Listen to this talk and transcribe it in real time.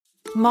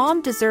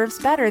Mom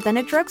deserves better than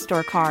a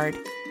drugstore card.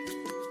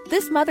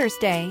 This Mother's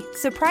Day,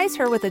 surprise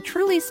her with a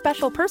truly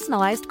special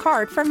personalized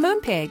card from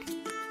Moonpig.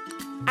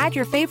 Add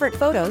your favorite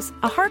photos,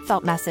 a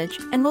heartfelt message,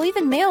 and we'll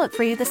even mail it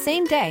for you the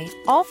same day,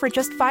 all for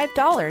just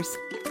 $5.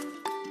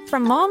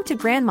 From mom to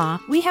grandma,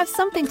 we have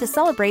something to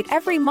celebrate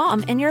every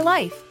mom in your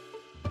life.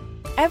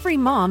 Every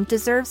mom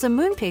deserves a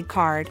Moonpig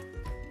card.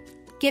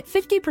 Get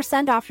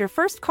 50% off your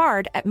first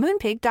card at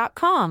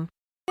moonpig.com.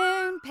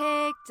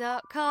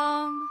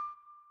 Moonpig.com.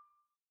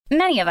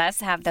 Many of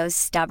us have those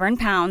stubborn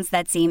pounds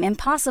that seem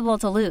impossible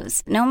to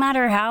lose, no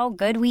matter how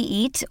good we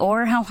eat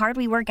or how hard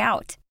we work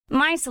out.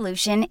 My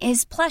solution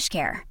is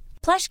PlushCare.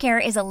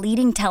 PlushCare is a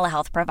leading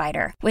telehealth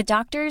provider with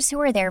doctors who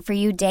are there for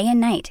you day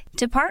and night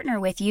to partner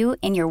with you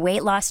in your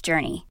weight loss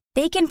journey.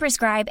 They can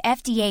prescribe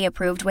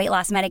FDA-approved weight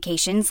loss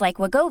medications like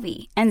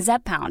Wegovy and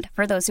Zepbound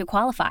for those who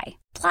qualify.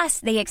 Plus,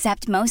 they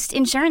accept most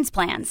insurance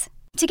plans.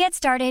 To get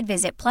started,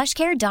 visit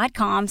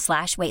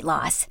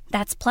plushcare.com/weightloss.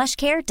 That's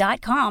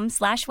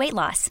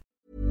plushcare.com/weightloss.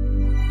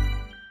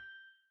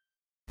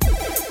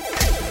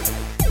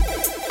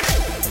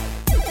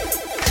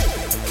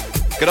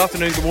 Good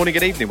afternoon, good morning,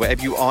 good evening,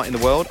 wherever you are in the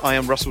world. I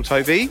am Russell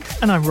Tovey.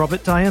 And I'm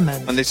Robert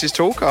Diamond. And this is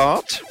Talk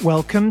Art.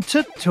 Welcome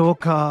to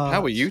Talk Art.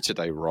 How are you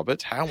today,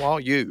 Robert? How are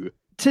you?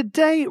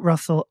 Today,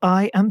 Russell,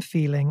 I am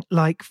feeling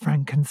like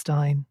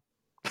Frankenstein.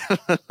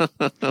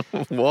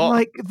 What?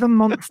 Like the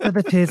monster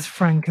that is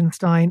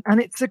Frankenstein.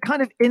 And it's a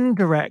kind of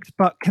indirect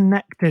but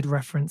connected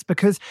reference,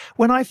 because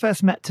when I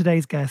first met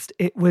today's guest,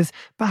 it was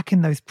back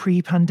in those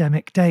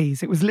pre-pandemic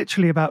days. It was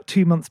literally about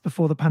 2 months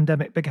before the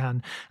pandemic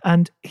began.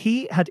 And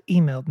he had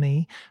emailed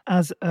me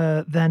as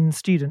a then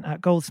student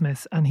at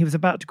Goldsmiths, and he was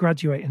about to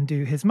graduate and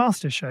do his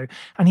master's show.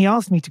 And he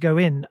asked me to go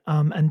in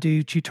and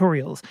do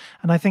tutorials.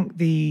 And I think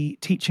the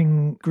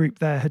teaching group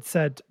there had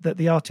said that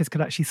the artist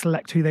could actually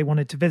select who they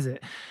wanted to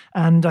visit.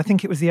 And I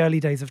think it was the early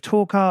days of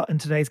Talk Art, and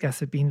today's guests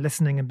had been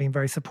listening and been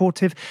very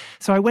supportive.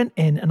 So I went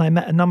in and I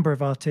met a number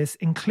of artists,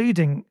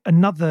 including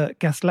another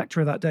guest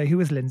lecturer that day who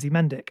was Lindsay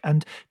Mendick.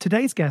 And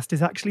today's guest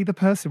is actually the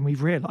person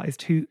we've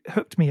realised who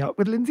hooked me up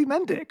with Lindsay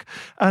Mendick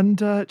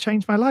and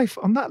changed my life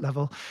on that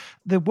level.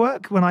 The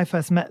work when I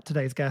first met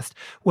today's guest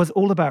was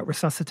all about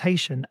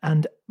resuscitation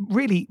and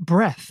really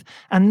breath,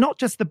 and not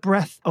just the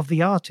breath of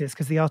the artist,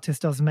 because the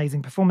artist does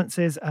amazing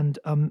performances and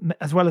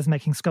as well as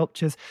making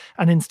sculptures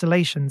and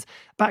installations.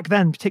 Back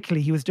then,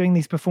 particularly, he was doing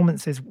these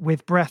performances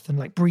with breath and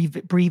like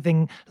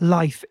breathing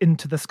life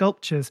into the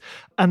sculptures.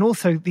 And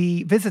also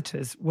the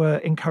visitors were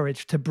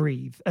encouraged to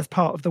breathe as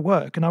part of the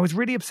work. And I was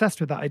really obsessed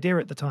with that idea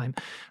at the time.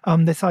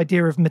 This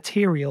idea of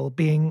material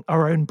being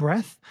our own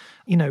breath,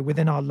 you know,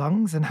 within our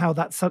lungs, and how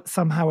that's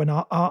somehow an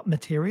art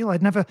material.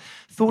 I'd never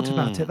thought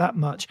about it that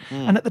much.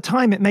 And at the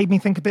time, it made me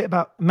think a bit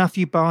about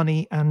Matthew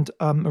Barney and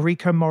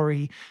Mariko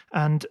Mori.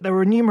 And there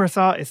were numerous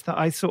artists that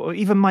I saw,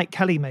 even Mike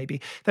Kelly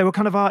maybe. They were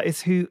kind of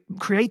artists who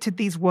created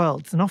these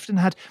worlds and often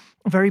had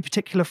very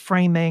particular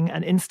framing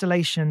and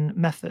installation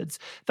methods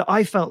that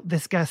I felt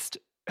this guest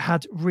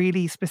had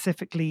really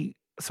specifically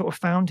sort of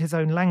found his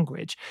own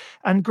language.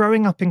 And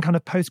growing up in kind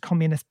of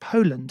post-communist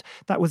Poland,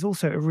 that was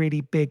also a really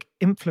big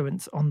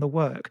influence on the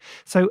work.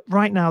 So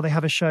right now they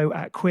have a show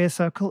at Queer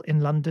Circle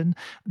in London.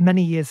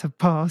 Many years have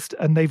passed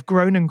and they've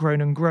grown and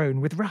grown and grown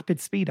with rapid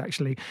speed,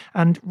 actually,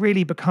 and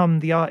really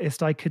become the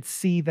artist I could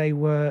see they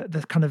were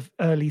the kind of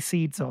early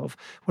seeds of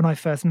when I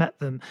first met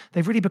them.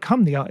 They've really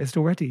become the artist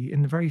already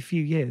in a very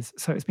few years.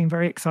 So it's been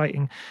very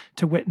exciting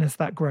to witness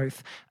that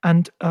growth.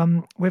 And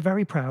we're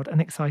very proud and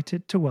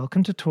excited to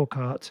welcome to Talk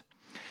Art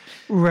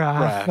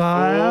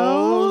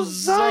Rafał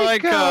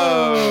Zajko.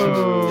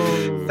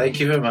 Thank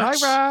you very much.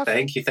 Hi, Raf.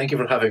 Thank you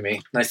for having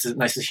me. Nice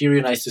to hear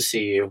you. Nice to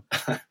see you.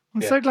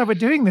 I'm so glad we're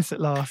doing this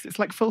at last. It's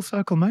like full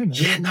circle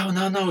moment. Yeah,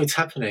 no, it's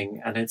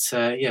happening, and it's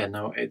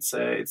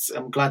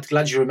I'm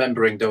glad you're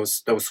remembering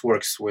those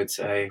works with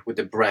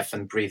the breath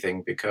and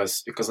breathing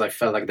because I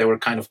felt like they were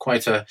kind of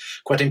quite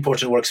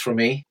important works for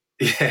me.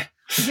 Yeah.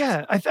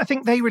 Yeah, I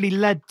think they really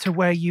led to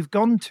where you've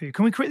gone to.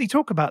 Can we quickly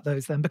talk about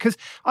those then? Because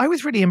I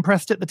was really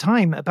impressed at the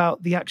time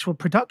about the actual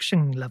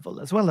production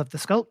level as well of the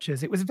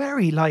sculptures. It was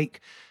very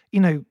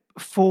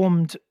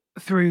formed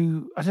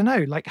through, I don't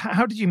know, like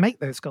how did you make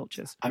those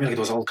sculptures? I mean, it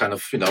was all kind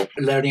of,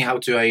 learning how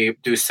to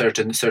do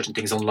certain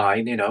things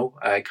online,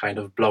 kind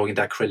of blowing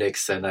the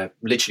acrylics and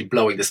literally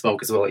blowing the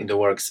smoke as well in the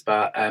works.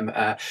 But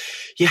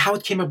how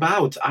it came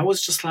about, I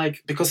was just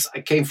like, because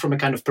I came from a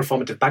kind of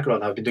performative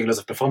background, I've been doing lots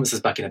of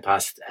performances back in the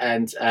past.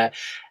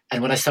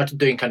 And when I started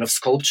doing kind of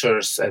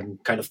sculptures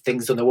and kind of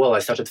things on the wall, I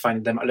started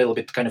finding them a little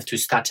bit kind of too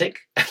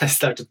static. And I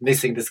started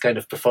missing this kind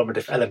of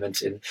performative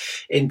element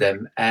in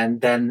them.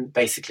 And then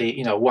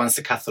basically, once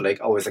a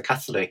Catholic, always a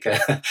Catholic.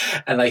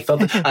 And I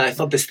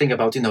thought this thing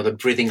about, the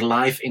breathing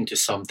life into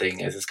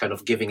something as it's kind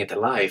of giving it a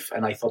life.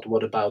 And I thought,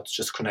 what about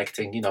just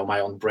connecting, my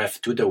own breath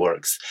to the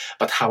works,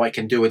 but how I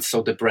can do it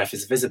so the breath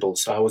is visible.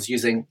 So I was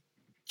using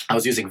I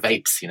was using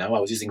vapes, I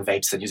was using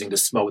vapes and using the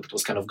smoke that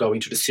was kind of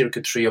going through the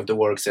circuitry of the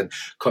works and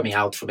coming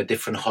out from the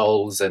different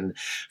holes and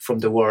from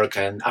the work.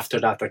 And after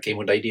that, I came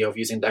with the idea of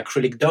using the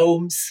acrylic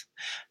domes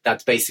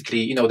that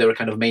basically, they were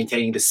kind of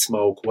maintaining the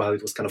smoke while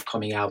it was kind of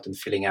coming out and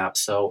filling up.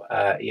 So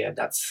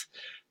that's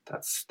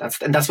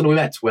when we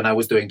met, when I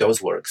was doing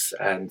those works.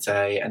 And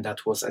that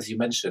was, as you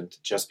mentioned,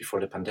 just before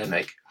the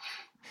pandemic.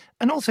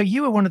 And also,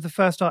 you were one of the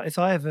first artists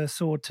I ever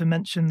saw to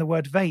mention the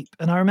word vape.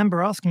 And I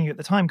remember asking you at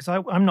the time,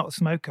 because I'm not a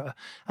smoker,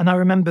 and I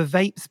remember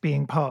vapes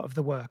being part of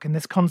the work and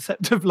this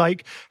concept of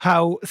like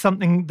how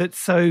something that's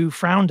so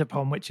frowned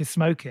upon, which is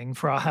smoking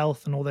for our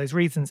health and all those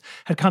reasons,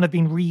 had kind of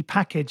been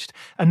repackaged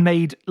and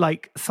made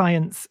like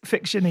science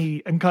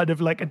fiction-y and kind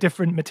of like a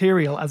different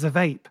material as a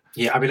vape.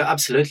 Yeah, I mean,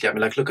 absolutely. I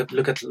mean, like, look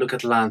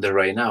at Lana Del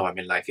Rey now. I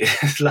mean, like,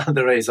 Lana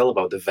Del Rey is all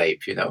about the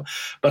vape,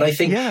 But I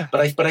think,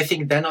 but I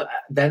think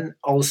then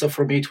also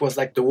for me it was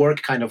like the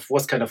work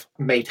was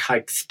made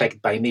high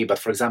spec by me. But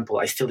for example,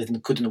 I still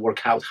couldn't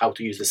work out how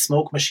to use the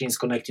smoke machines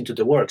connecting to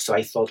the work. So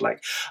I thought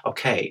like,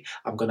 okay,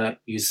 I'm gonna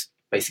use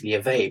basically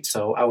a vape.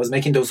 So I was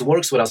making those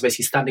works where I was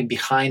basically standing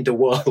behind the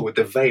wall with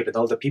the vape, and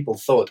all the people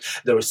thought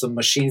there were some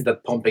machines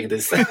that pumping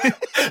this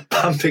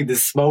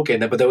smoke in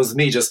there, but there was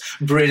me just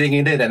breathing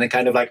it in and then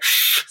kind of like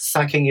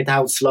sucking it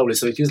out slowly.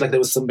 So it feels like there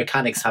was some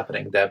mechanics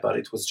happening there, but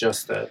it was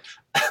just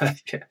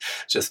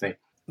just me.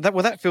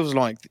 That feels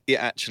like it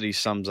actually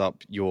sums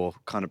up your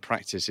kind of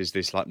practice, is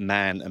this like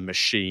man and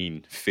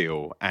machine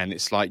feel. And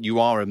it's like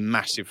you are a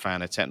massive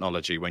fan of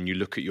technology when you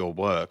look at your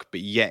work, but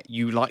yet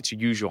you like to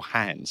use your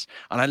hands.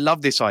 And I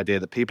love this idea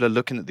that people are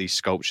looking at these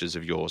sculptures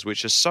of yours,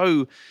 which are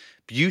so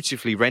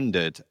beautifully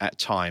rendered at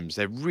times.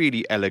 They're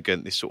really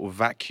elegant, this sort of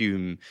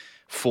vacuum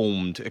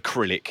formed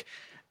acrylic.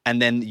 And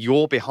then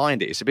you're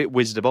behind it. It's a bit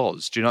Wizard of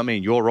Oz. Do you know what I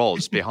mean? You're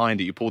Oz behind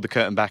it. You pull the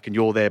curtain back and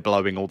you're there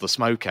blowing all the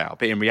smoke out.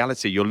 But in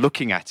reality, you're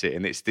looking at it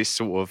and it's this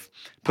sort of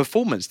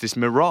performance, this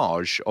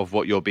mirage of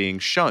what you're being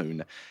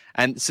shown.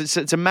 And so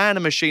it's a man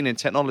and machine in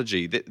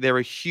technology. They're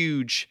a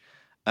huge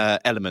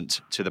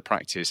element to the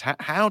practice.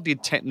 How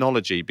did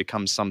technology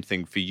become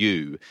something for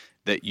you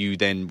that you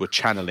then were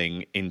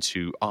channeling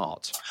into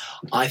art?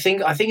 I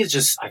think it's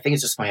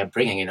just my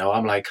upbringing.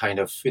 I'm like kind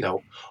of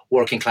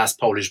working class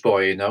Polish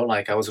boy.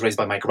 Like I was raised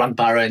by my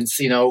grandparents.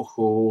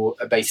 Who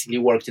basically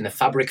worked in a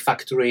fabric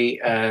factory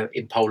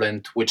in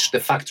Poland, which the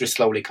factory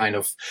slowly kind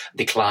of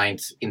declined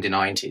in the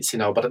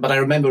 90s. But I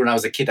remember when I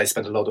was a kid, I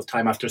spent a lot of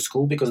time after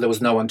school because there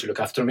was no one to look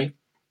after me.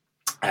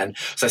 And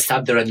so I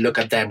sat there and looked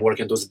at them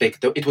working those big,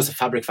 it was a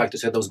fabric factory,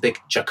 so those big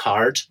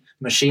jacquard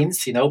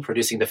machines,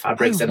 producing the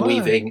fabrics and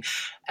weaving.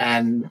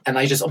 And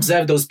I just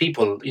observed those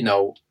people,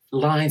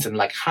 lines and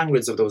like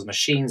hundreds of those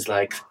machines,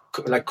 like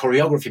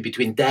choreography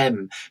between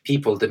them,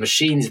 people, the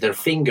machines, their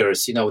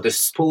fingers, the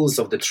spools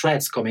of the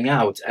threads coming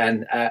out.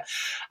 And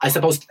I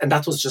suppose, and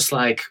that was just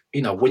like,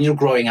 when you're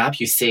growing up,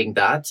 you're seeing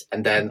that.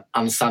 And then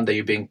on Sunday,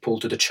 you're being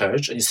pulled to the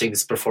church and you're seeing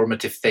this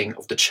performative thing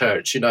of the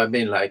church, you know what I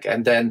mean? Like,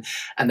 and then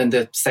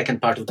the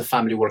second part of the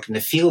family work in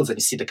the fields and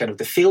you see the kind of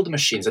the field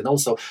machines. And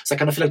also, so I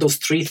kind of feel like those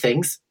three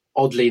things,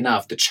 oddly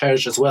enough, the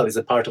church as well is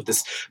a part of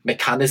this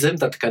mechanism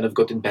that kind of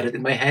got embedded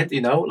in my head,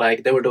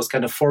 like there were those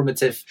kind of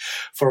formative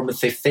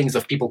things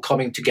of people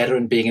coming together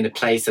and being in a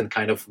place and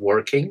kind of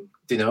working,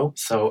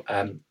 so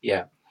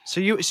yeah.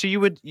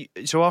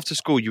 So after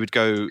school you would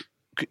go.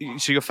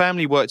 So your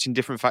family worked in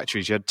different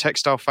factories. You had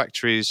textile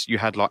factories. You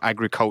had like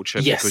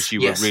agriculture because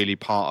you were really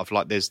part of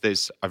like.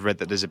 There's. I've read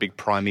that there's a big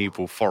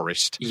primeval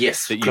forest.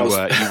 Yes, that you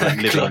were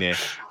living near.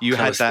 You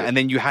had that, and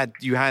then you had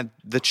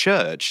the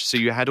church. So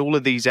you had all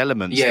of these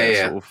elements.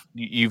 Sort of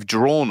you've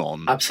drawn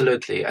on.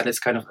 Absolutely, and it's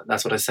kind of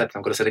that's what I said.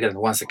 I'm going to say it again.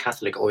 Once a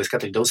Catholic, always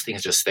Catholic. Those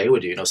things just stay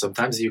with you.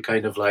 Sometimes you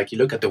kind of like you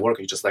look at the work,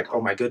 and you're just like, oh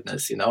my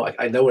goodness,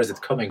 I know where's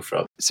it coming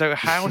from. So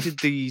how did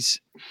these?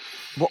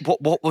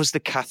 What was the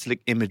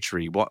Catholic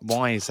imagery?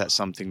 Why is that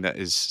something that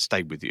has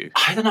stayed with you?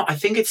 I don't know. I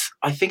think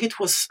it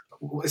was.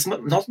 It's not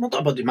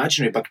about the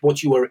imaginary, but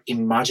what you were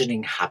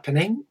imagining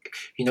happening.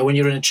 When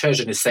you're in a church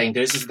and it's saying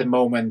this is the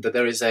moment that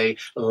there is a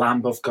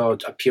Lamb of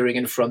God appearing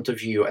in front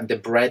of you and the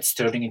bread's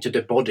turning into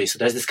the body. So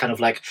there's this kind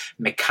of like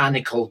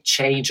mechanical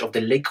change of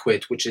the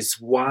liquid, which is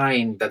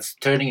wine that's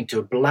turning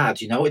into blood.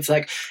 It's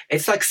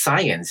like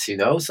science.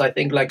 So I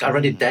think like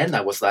already then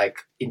I was like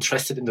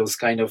interested in those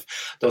kind of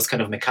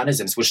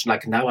mechanisms, which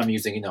like now I'm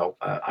using,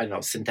 I don't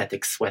know,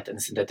 synthetic sweat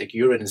and synthetic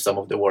urine in some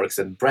of the works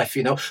and breath,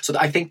 So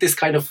I think this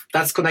kind of,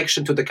 that's connection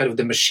to the kind of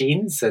the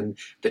machines and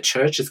the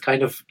church is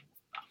kind of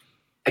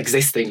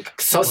existing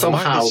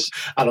somehow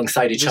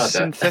alongside each other.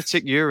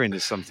 Synthetic urine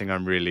is something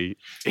I'm really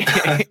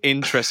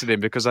interested in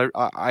because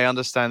I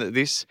understand that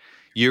this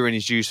urine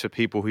is used for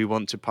people who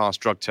want to pass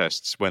drug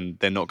tests when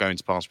they're not going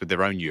to pass with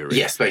their own urine.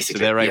 Yes, basically.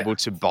 So they're able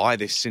to buy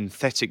this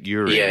synthetic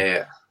urine.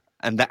 Yeah.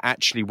 And that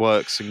actually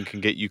works and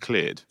can get you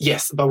cleared.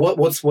 Yes, but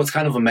what's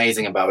kind of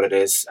amazing about it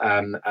is,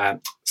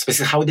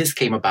 specifically how this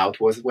came about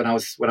was when I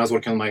was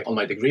working on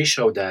my degree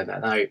show then,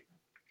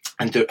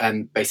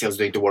 and basically I was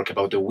doing the work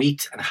about the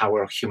wheat and how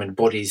our human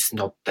body is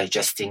not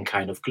digesting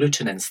kind of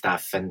gluten and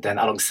stuff, and then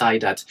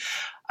alongside that,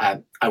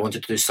 I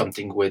wanted to do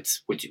something with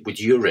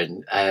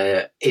urine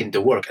in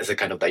the work as a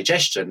kind of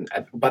digestion.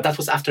 But that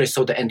was after I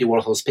saw the Andy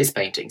Warhol's piss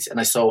paintings, and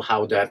I saw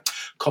how the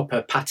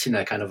copper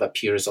patina kind of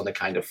appears on the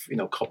kind of,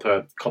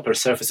 copper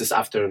surfaces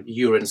after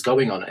urine's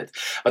going on it.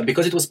 But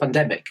because it was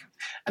pandemic,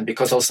 and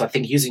because also I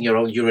think using your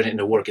own urine in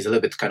the work is a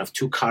little bit kind of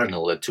too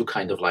carnal, too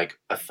kind of like,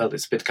 I felt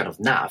it's a bit kind of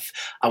naff.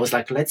 I was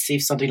like, let's see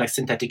if something like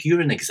synthetic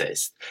urine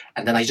exists.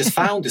 And then I just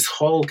found this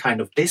whole kind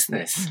of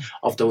business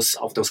of those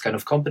kind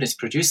of companies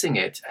producing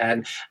it.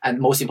 And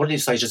most importantly,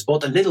 so I just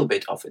bought a little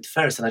bit of it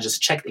first, and I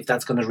just checked if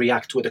that's going to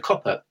react with the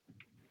copper.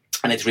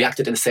 And it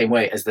reacted in the same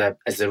way as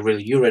the real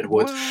urine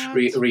would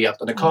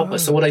react on the copper.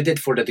 So what I did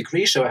for the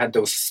degree show, I had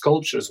those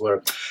sculptures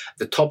where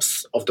the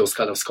tops of those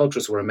kind of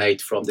sculptures were made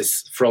from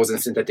this frozen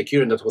synthetic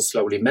urine that was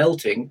slowly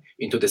melting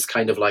into this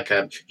kind of like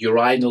a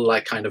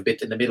urinal-like kind of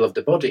bit in the middle of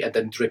the body, and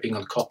then dripping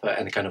on copper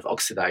and kind of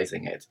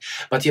oxidizing it.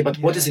 But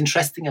what is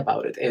interesting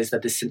about it is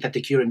that the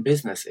synthetic urine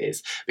business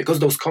is, because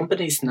those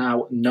companies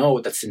now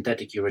know that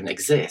synthetic urine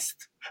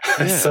exists,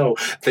 so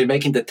they're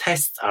making the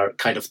tests are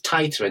kind of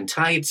tighter and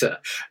tighter.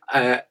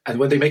 And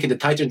when they're making the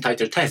tighter and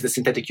tighter tests, the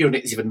synthetic urine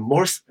is even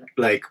more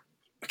like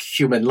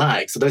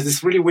human-like. So there's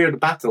this really weird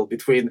battle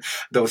between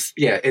those.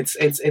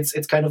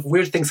 It's kind of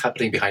weird things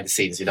happening behind the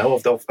scenes,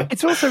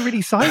 It's also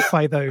really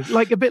sci-fi though,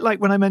 like a bit like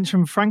when I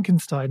mentioned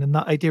Frankenstein and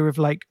that idea of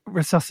like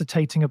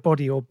resuscitating a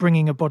body or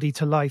bringing a body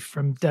to life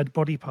from dead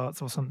body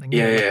parts or something.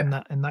 In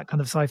that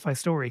kind of sci-fi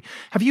story.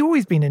 Have you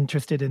always been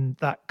interested in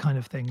that kind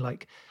of thing,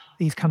 like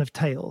these kind of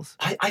tales?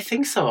 I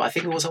think so. I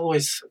think it was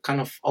always kind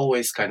of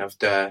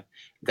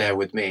there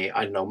with me.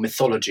 I don't know,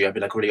 mythology. I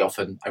mean, like really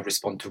often I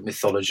respond to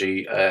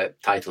mythology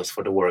titles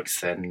for the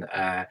works, and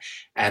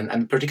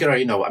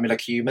particularly, I mean,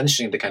 like you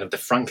mentioning the kind of the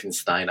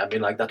Frankenstein. I mean,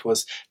 like that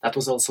was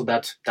also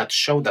that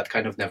show that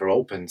kind of never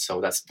opened.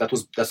 So that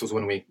was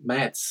when we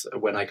met,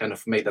 when I kind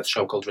of made that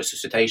show called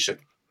Resuscitation,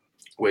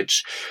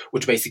 which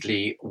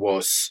basically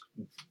was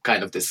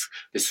kind of this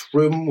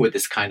room with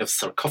this kind of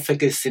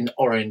sarcophagus in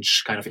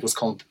orange, kind of, it was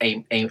called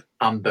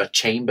amber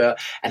chamber,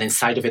 and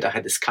inside of it I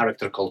had this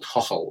character called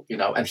Hochel,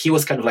 and he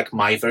was kind of like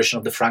my version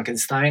of the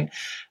Frankenstein,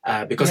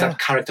 because that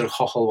character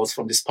Hochel was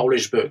from this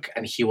Polish book,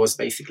 and he was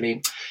the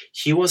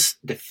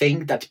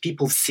thing that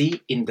people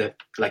see in the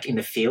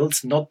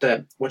fields, not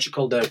the what you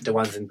call the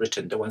ones in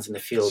Britain, the ones in the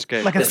field,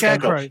 like a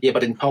scarecrow. Yeah,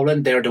 but in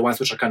Poland they're the ones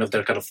which are kind of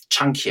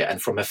chunkier,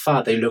 and from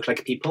afar they look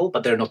like people,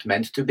 but they're not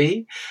meant to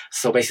be.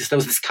 So basically there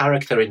was this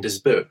character in this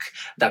book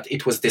that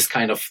it was this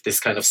kind of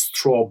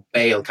straw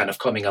bale kind of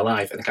coming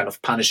alive and kind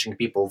of punishing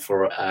people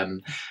for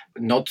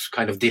not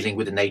kind of dealing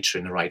with the nature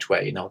in the right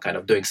way, kind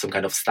of doing some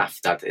kind of stuff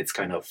that it's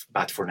kind of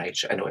bad for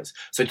nature. Anyways,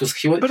 so it was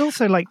but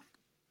also like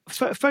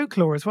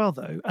folklore as well,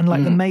 though, and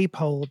like the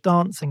maypole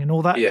dancing and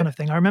all that kind of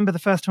thing. I remember the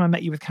first time I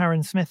met you with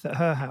Karen Smith at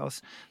her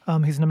house,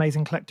 who's an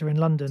amazing collector in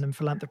London and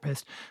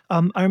philanthropist.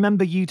 I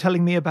remember you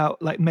telling me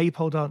about like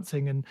maypole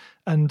dancing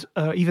and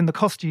even the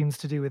costumes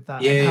to do with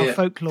that, and how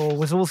folklore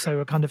was also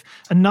a kind of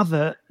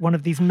another one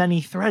of these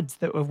many threads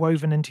that were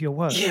woven into your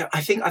work. Yeah,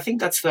 I think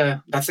that's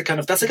the kind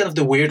of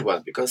the weird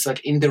one, because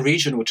like in the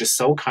region, which is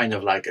so kind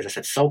of like, as I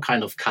said, so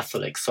kind of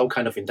Catholic, so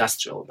kind of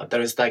industrial, but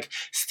there is like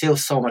still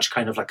so much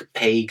kind of like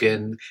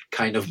pagan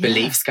kind of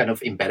beliefs kind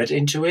of embedded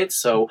into it.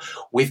 So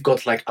we've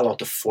got like a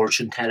lot of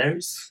fortune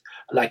tellers,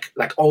 like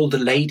all the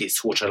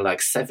ladies which are like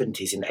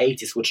 70s and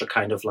 80s, which are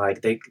kind of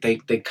like they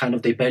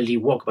barely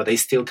walk, but they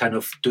still kind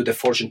of do the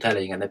fortune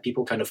telling, and the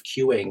people kind of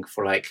queuing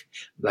for like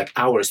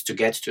hours to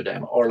get to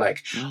them, or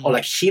like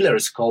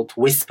healers called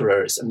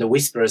whisperers, and the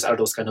whisperers are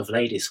those kind of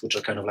ladies which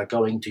are kind of like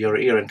going to your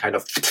ear and kind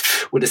of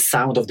with the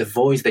sound of the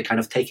voice they kind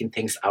of taking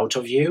things out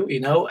of you,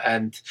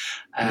 and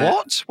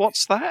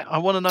what's that? I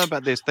want to know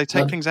about this. They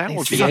take things out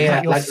of you.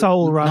 Yeah, your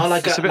soul,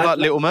 right? It's a bit like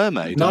Little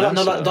Mermaid. Not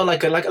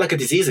like a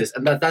diseases,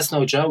 and that's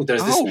no joke.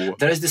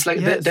 There is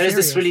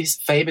this really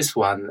famous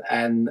one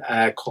and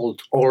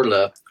called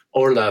Orla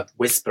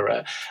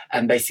Whisperer,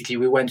 and basically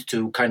we went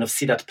to kind of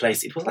see that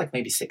place. It was like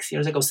maybe 7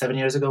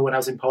 years ago when I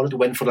was in Poland. We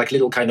went for like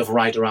little kind of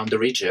ride around the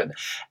region,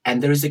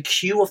 and there is a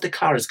queue of the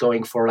cars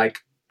going for like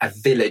a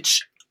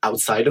village.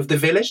 Outside of the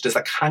village, there's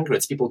like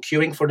hundreds of people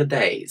queuing for the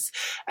days,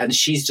 and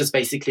she's just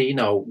basically,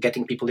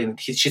 getting people in.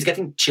 She's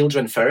getting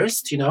children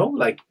first,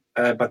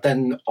 but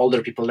then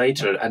older people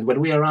later. And when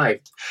we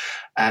arrived,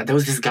 there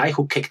was this guy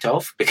who kicked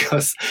off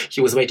because he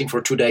was waiting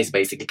for 2 days,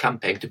 basically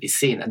camping to be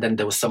seen. And then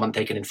there was someone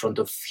taken in front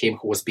of him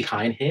who was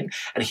behind him,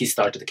 and he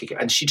started to kick.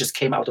 And she just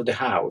came out of the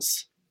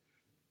house.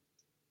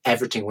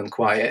 Everything went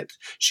quiet.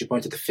 She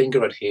pointed the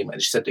finger at him,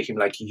 and she said to him,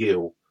 like,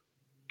 "You,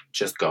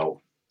 just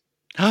go."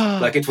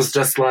 Like it was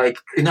just like,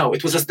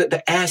 it was just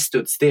the air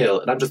stood still,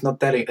 and I'm just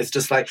not telling. It's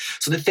just like,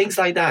 so the things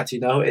like that,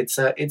 it's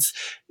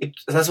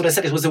that's what I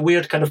said. It was a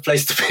weird kind of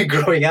place to be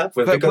growing up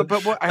with.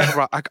 But what?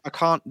 I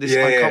can't.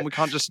 We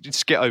can't just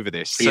skip over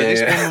this. So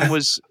this woman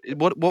was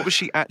what was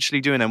she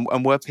actually doing,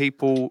 and were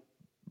people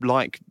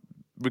like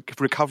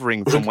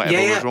recovering from whatever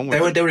was wrong with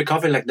them. They were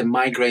recovering like the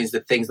migraines, the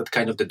things that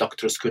kind of the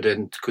doctors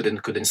couldn't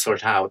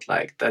sort out.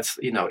 Like that's,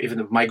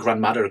 even my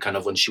grandmother kind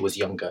of when she was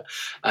younger,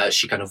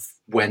 she kind of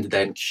went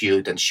then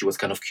cured, and she was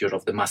kind of cured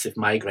of the massive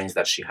migraines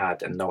that she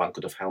had, and no one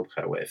could have helped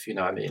her with. You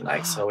know what I mean?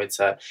 Like so, it's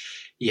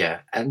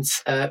and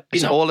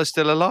all are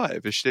still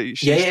alive. Is she's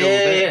still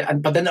there? Yeah.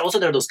 But then also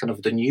there are those kind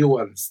of the new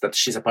ones that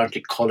she's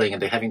apparently calling,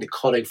 and they're having the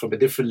calling from the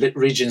different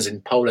regions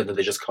in Poland, and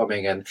they're just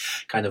coming and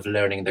kind of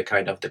learning the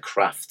kind of the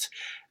craft.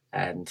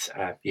 And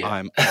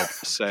I'm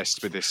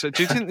obsessed with this. So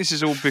do you think this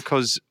is all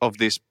because of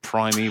this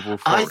primeval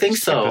forest? I think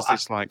so.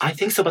 I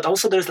think so, but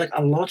also there's like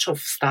a lot of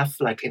stuff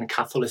like in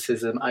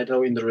Catholicism, I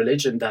know in the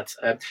religion that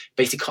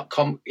basically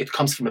it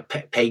comes from a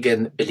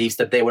pagan beliefs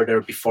that they were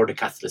there before the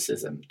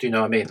Catholicism. Do you know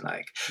what I mean?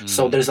 Like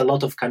so there's a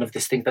lot of kind of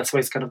this thing. That's why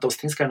it's kind of those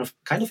things kind of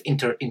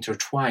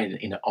intertwine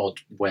in an odd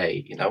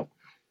way,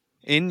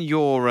 In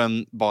your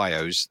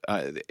bios,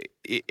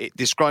 it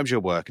describes your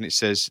work, and it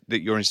says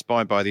that you're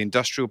inspired by the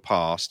industrial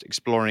past,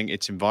 exploring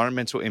its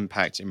environmental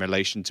impact in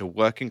relation to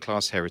working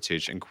class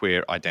heritage and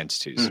queer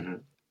identities. Mm-hmm.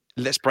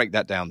 Let's break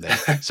that down there.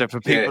 So for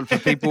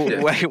people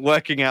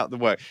working out the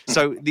work.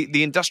 So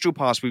the industrial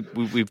past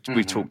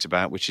we've talked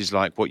about, which is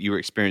like what you were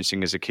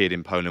experiencing as a kid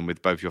in Poland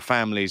with both your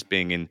families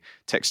being in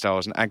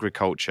textiles and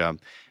agriculture,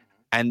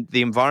 and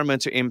the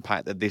environmental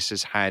impact that this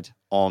has had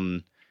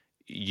on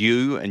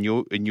you and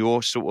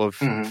your sort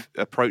of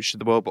approach to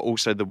the world, but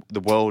also the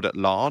world at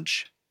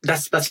large.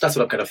 That's what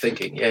I'm kind of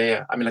thinking.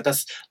 Yeah. I mean, like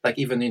that's like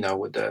even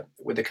with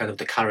the kind of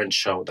the current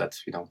show that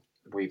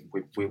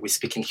we're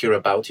speaking here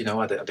about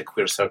at the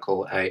Queer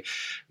Circle. I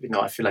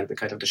feel like the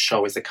kind of the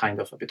show is a kind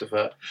of a bit of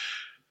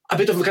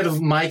kind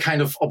of my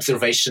kind of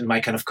observation, my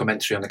kind of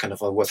commentary on the kind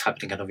of what's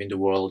happening kind of in the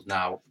world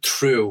now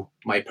through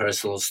my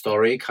personal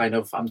story. Kind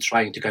of, I'm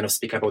trying to kind of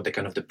speak about the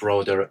kind of the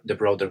broader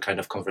kind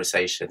of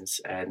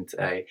conversations, and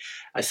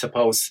I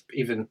suppose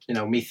even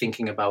me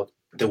thinking about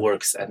the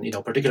works, and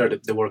particularly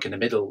the work in the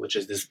middle, which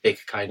is this big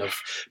kind of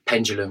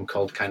pendulum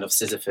called kind of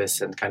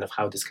Sisyphus, and kind of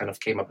how this kind of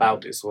came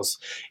about. It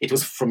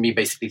was for me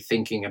basically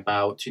thinking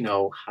about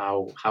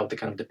how the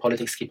kind of the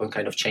politics keep on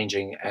kind of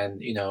changing,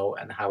 and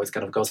and how it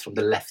kind of goes from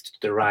the left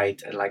to the right,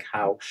 and like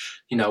how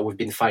we've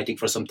been fighting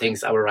for some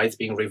things, our rights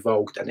being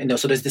revoked, and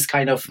so there's this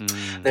kind of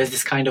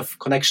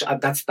connection.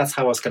 That's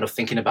how I was kind of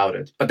thinking about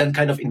it. But then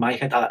kind of in my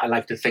head, I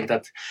like to think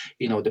that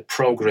the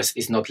progress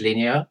is not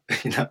linear,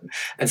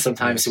 and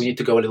sometimes we need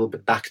to go a little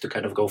bit back to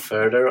kind of go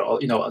further,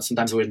 or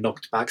sometimes we're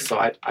knocked back. So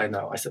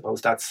I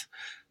suppose that's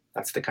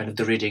the kind of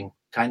the reading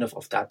kind of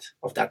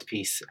that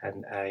piece,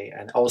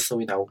 and also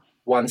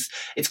once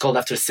it's called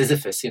after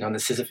Sisyphus, and the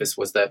Sisyphus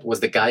was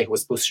the guy who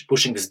was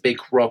pushing this big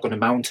rock on a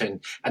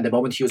mountain, and the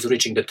moment he was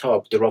reaching the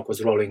top, the rock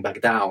was rolling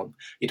back down.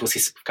 It was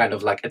his kind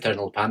of like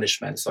eternal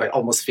punishment. So I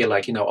almost feel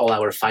like all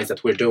our fights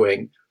that we're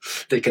doing,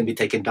 they can be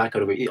taken back,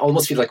 or we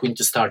almost feel like we need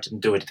to start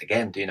and do it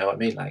again. Do you know what I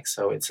mean? Like,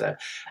 so it's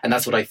and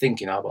that's what I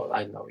think about.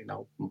 I don't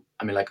know,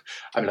 I mean,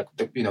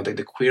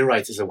 the queer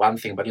rights is a one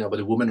thing, but but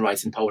the women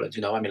rights in Poland,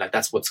 I mean, like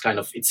that's what's kind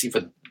of, it's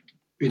even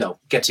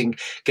getting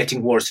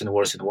worse and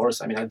worse and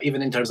worse. I mean,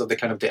 even in terms of the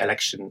kind of the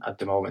election at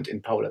the moment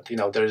in Poland,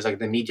 there is like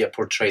the media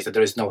portrays that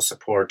there is no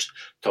support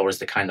towards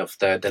the kind of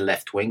the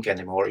left wing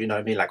anymore. You know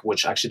what I mean? Like,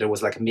 which actually there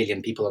was like 1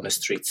 million people on the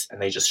streets,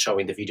 and they just show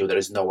in the video there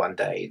is no one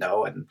there.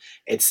 And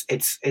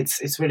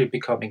it's really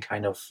becoming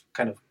kind of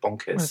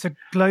bonkers. Well, it's a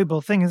global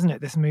thing, isn't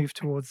it? This move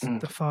towards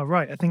the far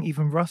right. I think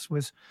even Russ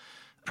was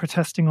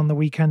protesting on the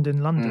weekend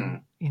in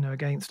London,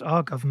 against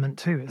our government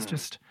too.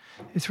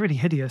 It's really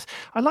hideous.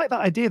 I like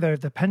that idea though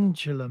of the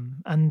pendulum,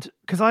 and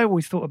because I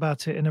always thought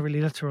about it in a really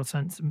literal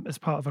sense as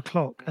part of a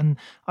clock, and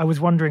I was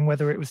wondering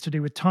whether it was to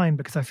do with time,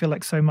 because I feel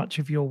like so much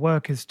of your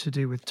work is to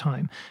do with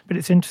time. But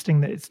it's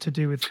interesting that it's to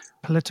do with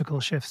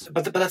political shifts.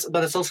 But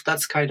it's also,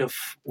 that's kind of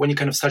when you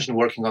kind of start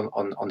working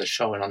on the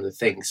show and on the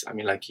things. I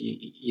mean, like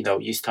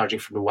you're starting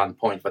from the one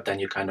point, but then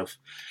you kind of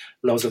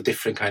loads of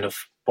different kind of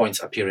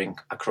points appearing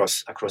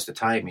across the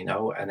time,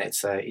 and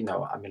it's I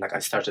mean, like I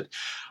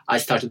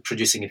started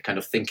producing it kind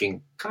of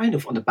thinking kind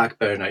of on the back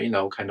burner,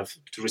 kind of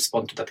to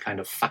respond to that kind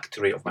of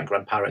factory of my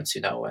grandparents,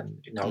 and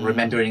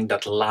remembering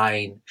that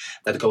line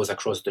that goes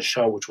across the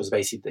show, which was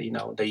basically,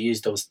 they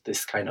use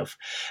this kind of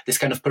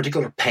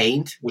particular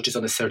paint, which is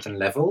on a certain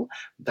level,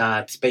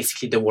 that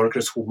basically the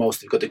workers who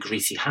mostly got the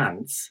greasy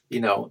hands,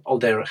 all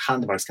their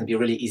hand marks can be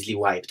really easily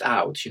wiped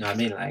out, you know what I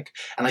mean? Like,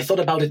 and I thought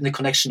about it in the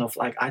connection of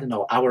like, I don't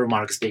know, our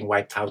marks being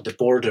wiped out, the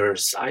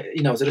borders,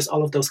 there's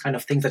all of those kind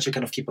of things that you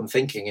kind of keep on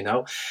thinking,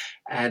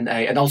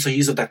 and also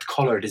use of that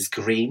color, this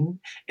green.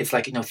 It's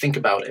like, think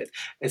about it.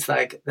 It's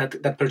like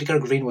that particular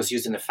green was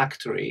used in the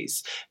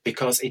factories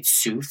because it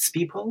soothes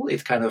people.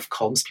 It kind of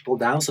calms people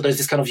down. So there's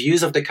this kind of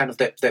use of the kind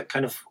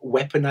of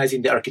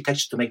weaponizing the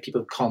architecture to make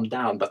people calm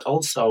down, but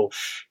also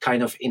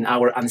kind of in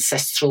our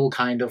ancestral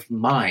kind of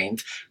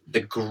mind,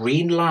 the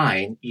green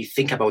line, you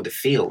think about the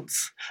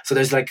fields. So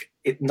there's like,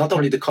 it not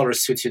only the color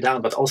suits you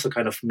down, but also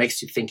kind of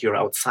makes you think you're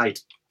outside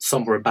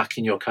somewhere back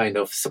in your kind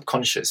of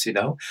subconscious,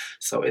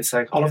 So it's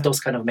like all of those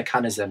kind of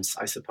mechanisms,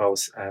 I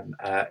suppose.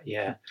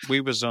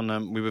 We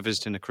were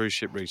visiting a cruise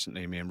ship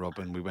recently, me and Rob,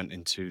 and we went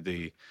into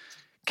the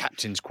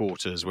captain's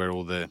quarters where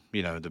all the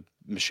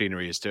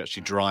machinery is to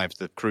actually drive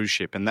the cruise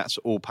ship, and that's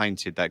all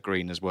painted that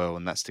green as well,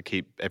 and that's to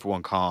keep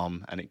everyone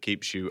calm, and it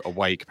keeps you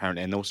awake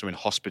apparently. And also in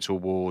hospital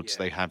wards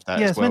they have that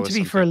as well. It's meant to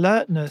be for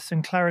alertness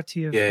and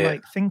clarity of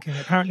thinking.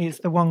 Apparently it's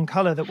the one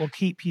colour that will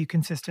keep you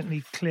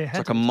consistently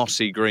clear-headed. It's like a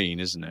mossy green,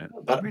 isn't it?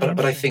 But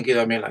I think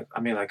we're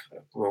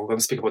going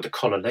to speak about the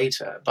colour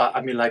later, but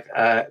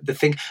the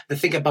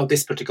thing about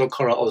this particular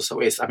colour also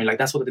is,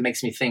 that's what it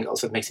makes me think.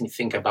 Also, it makes me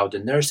think about the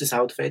nurses'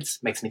 outfits,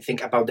 makes me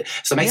think about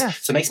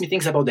makes me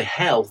think about the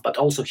health, but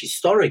also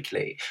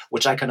historically,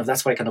 which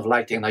that's why I kind of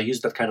liked it, and I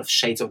used that kind of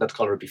shades of that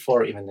color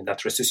before, even in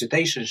that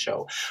resuscitation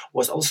show,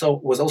 was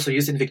also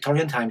used in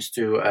Victorian times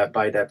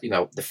by the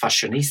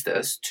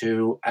fashionistas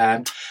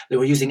they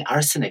were using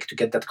arsenic to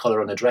get that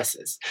color on the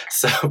dresses.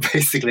 So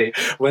basically,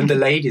 when the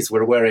ladies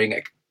were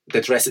wearing the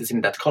dresses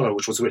in that color,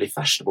 which was really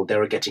fashionable, they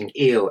were getting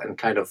ill and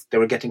they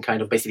were getting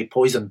basically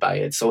poisoned by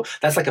it. So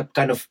that's like a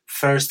kind of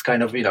first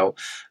kind of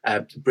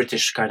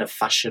British kind of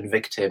fashion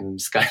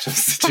victims kind of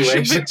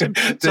situation.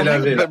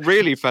 But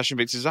really, fashion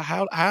victims.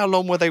 How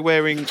long were they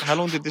wearing? How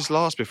long did this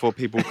last before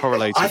people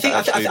correlated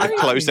the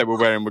clothes they were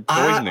wearing with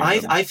poisoning?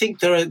 I think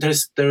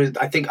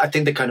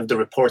the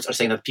reports are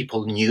saying that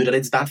people knew that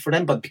it's bad for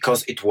them, but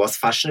because it was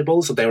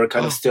fashionable, so they were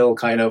kind of still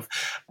kind of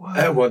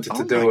wanted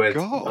to do it.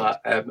 God.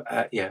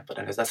 But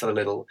anyways, that's a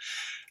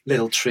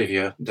little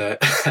trivia.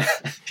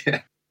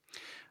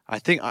 I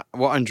think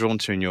what I'm drawn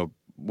to in your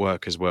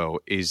work as well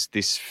is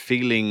this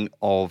feeling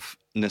of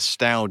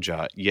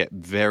nostalgia, yet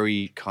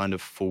very kind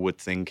of forward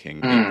thinking.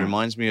 It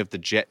reminds me of the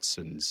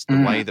Jetsons,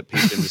 the way that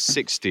people in the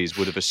 60s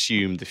would have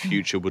assumed the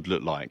future would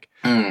look like,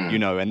 and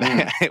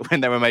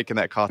when they were making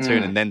that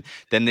cartoon. And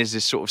then there's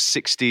this sort of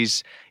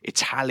 60s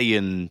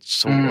Italian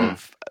sort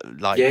of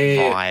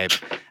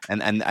vibe.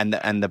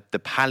 And the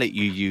palette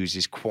you use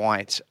is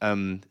quite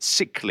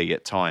sickly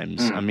at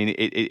times. I mean,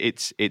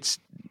 it's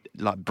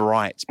like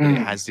bright, but it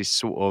has this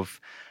sort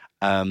of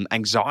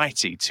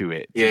anxiety to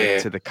it,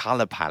 to the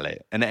color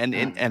palette,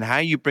 and how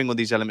you bring all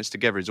these elements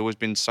together has always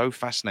been so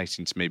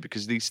fascinating to me,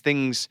 because these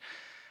things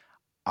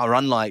are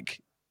unlike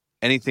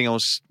anything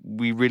else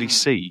we really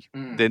see.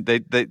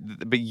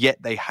 But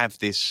yet they have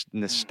this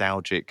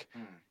nostalgic.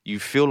 You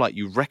feel like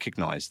you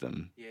recognize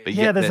them, but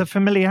yet there's a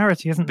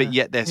familiarity, isn't there? But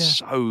yet they're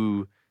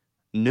so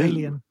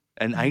new.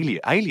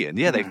 Alien.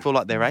 Yeah, they feel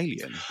like they're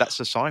alien. That's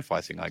a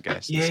sci-fi thing, I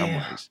guess, in some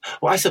ways.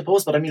 Well, I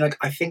suppose, but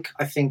I think,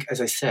 as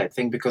I said,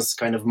 because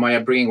kind of my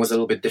upbringing was a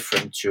little bit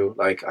different to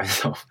I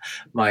know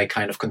my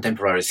kind of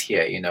contemporaries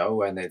here,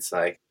 and it's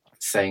like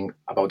saying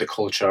about the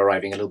culture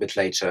arriving a little bit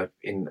later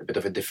in a bit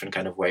of a different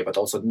kind of way, but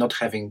also not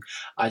having,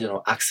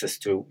 access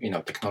to,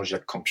 technology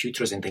like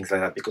computers and things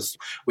like that, because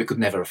we could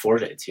never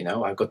afford it,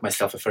 I got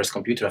myself a first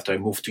computer after I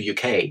moved to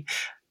UK.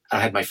 I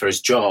had my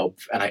first job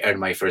and I earned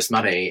my first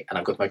money and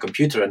I got my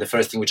computer. And the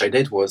first thing which I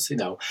did was,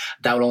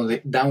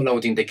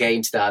 downloading the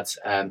games that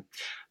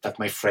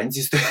my friends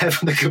used to have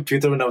on the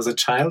computer when I was a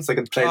child, so I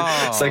could play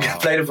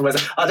them for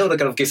myself. I don't want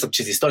to kind of give some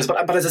cheesy stories,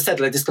 but as I said,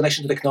 this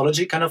connection to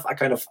technology, I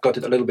kind of got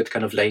it a little bit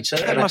kind of later.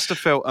 It must have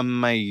felt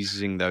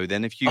amazing though.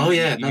 Then, if you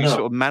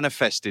sort of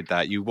manifested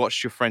that, you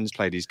watched your friends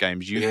play these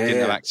games, you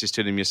didn't have access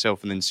to them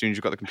yourself, and then as soon as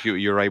you got the computer,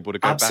 you're able to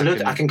go back.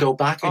 Absolutely, I can go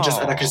back and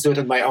I can just do it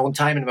in my own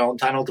time. In my own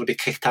time, I'll be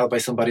kicked out by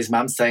somebody's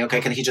mum saying,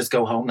 "Okay, can he just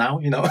go home now?"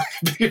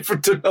 For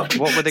too long.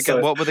 What were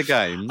the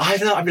games? I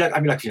don't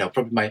know.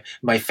 Probably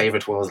my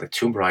favorite one was like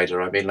Tomb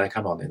Raider.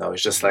 Come on,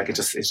 it's just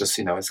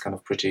it's kind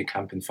of pretty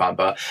camp and fun.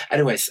 But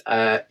anyways,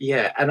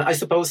 and I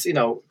suppose,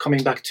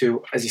 coming back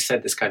to, as you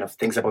said, this kind of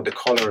things about the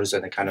colors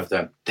and the kind of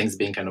the things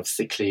being kind of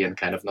sickly and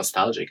kind of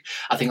nostalgic.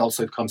 I think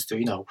also it comes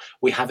to,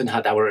 we haven't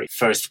had our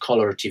first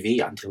color TV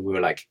until we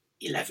were like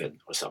 11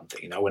 or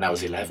something, when I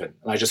was 11.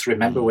 And I just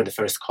remember when the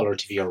first color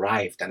TV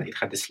arrived, and it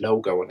had this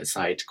logo on the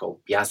side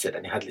called Piacet,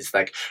 and it had this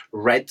like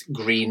red,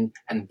 green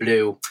and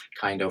blue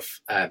kind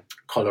of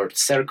colored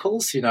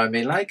circles, and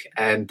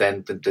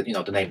then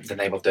the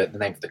name of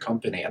the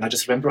company. And I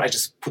just remember I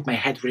just put my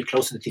head really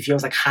close to the TV. I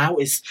was like, how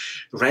is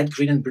red,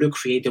 green and blue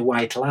create the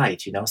white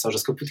light, So I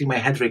just kept putting my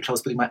head really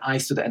close, putting my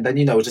eyes to that, and then,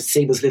 just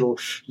seeing those little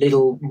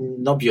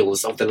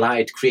nodules of the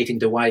light creating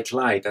the white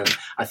light. And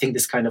I think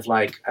this kind of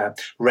like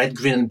red,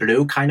 green and blue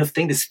kind of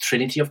thing, this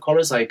trinity of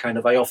colors, I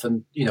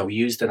often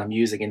used, and I'm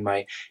using in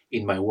my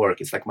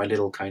work. It's like my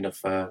little kind of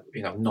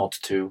nod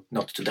to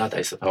that,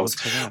 I suppose.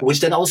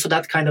 Which then also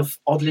that kind of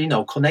oddly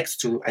connects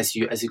to, as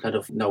you kind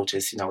of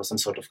notice, some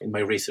sort of in my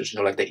research,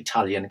 like the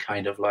Italian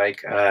kind of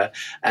like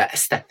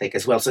aesthetic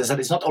as well. So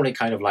it's not only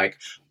kind of like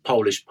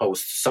Polish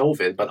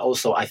post-Soviet, but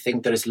also I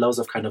think there is loads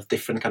of kind of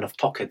different kind of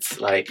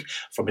pockets, like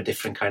from a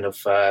different kind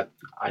of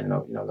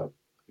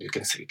you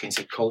can say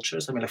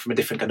cultures. From a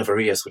different kind of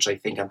areas, which I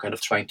think I'm kind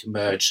of trying to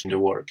merge in the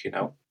work,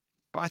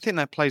 But I think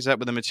that plays out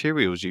with the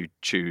materials you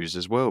choose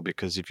as well,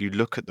 because if you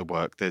look at the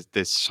work,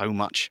 there's so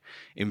much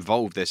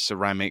involved. There's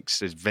ceramics,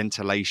 there's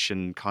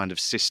ventilation kind of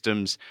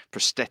systems,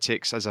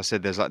 prosthetics. As I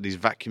said, there's like these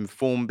vacuum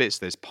form bits,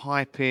 there's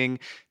piping,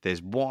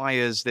 there's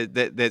wires,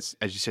 there's,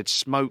 as you said,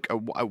 smoke.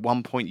 At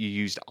one point you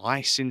used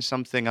ice in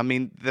something. I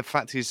mean, the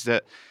fact is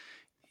that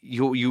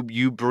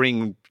you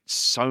bring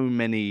so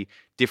many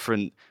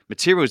different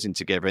materials in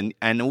together,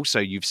 and also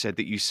you've said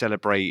that you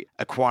celebrate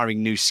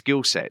acquiring new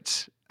skill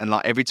sets. And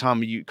like every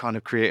time you kind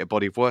of create a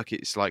body of work,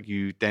 it's like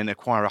you then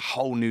acquire a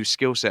whole new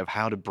skill set of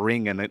how to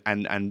bring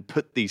and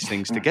put these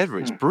things together.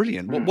 It's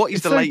brilliant. What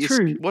is the latest?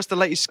 True. What's the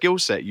latest skill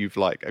set you've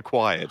like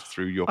acquired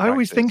through your practice? I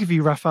always think of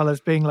you, Rafał,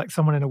 as being like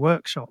someone in a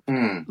workshop.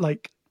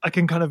 Like I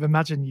can kind of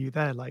imagine you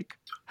there, like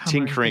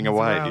tinkering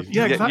away.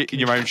 Yeah, exactly.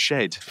 Your own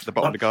shed at the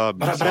bottom of the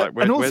garden.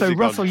 And also,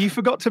 Russell, you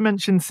forgot to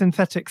mention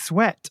synthetic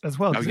sweat as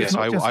well. Oh, yes,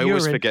 I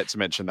always forget to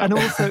mention that. And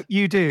also,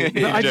 you do.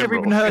 I've never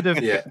even heard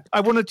of. Yeah.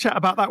 I want to chat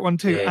about that one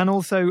too. Yeah. And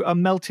also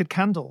melted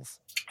candles.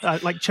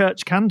 Like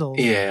church candles.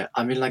 Yeah,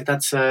 I mean, like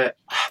that's. I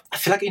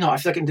feel like in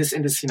this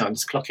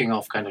this clocking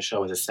off kind of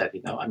show, as I said,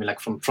 I mean,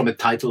 like from the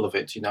title of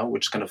it,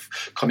 which kind of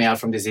coming out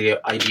from this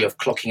idea of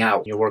clocking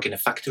out. You work in a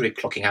factory,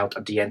 clocking out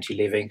at the end you're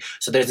living.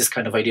 So there's this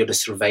kind of idea of the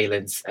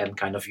surveillance and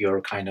kind of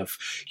your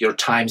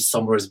time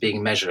somewhere is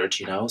being measured.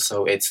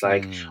 So it's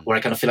like where I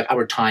kind of feel like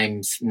our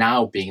time's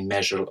now being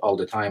measured all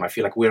the time. I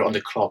feel like we're on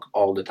the clock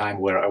all the time.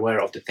 We're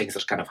aware of the things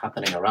that are kind of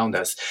happening around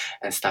us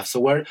and stuff. So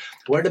where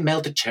the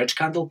melted church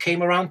candle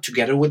came around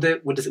together with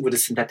the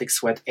synthetic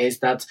sweat is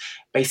that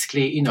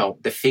basically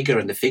the figure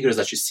and the figures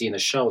that you see in the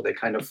show, they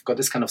kind of got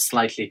this kind of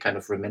slightly kind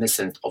of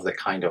reminiscent of the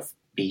kind of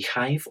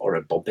beehive or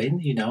a bobbin,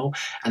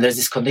 and there's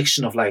this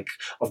connection of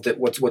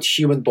what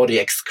human body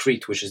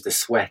excrete, which is the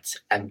sweat,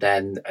 and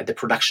then the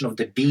production of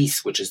the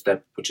bees, which is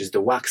the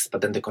wax,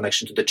 but then the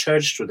connection to the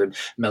church through the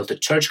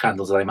melted church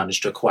candles that I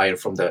managed to acquire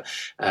from the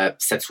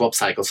set swap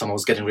cycle. Someone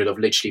was getting rid of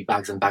literally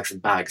bags and bags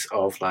and bags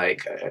of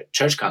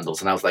church candles,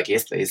 and I was like,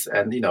 yes, please,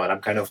 and and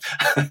I'm kind of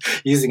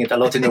using it a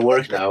lot in the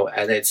work now,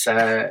 and it's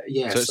So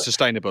it's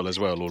sustainable as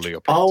well, all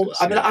your practice.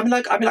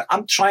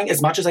 I'm trying as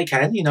much as I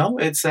can.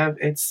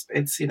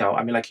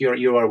 I mean, like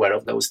you are aware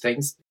of those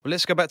things. Well,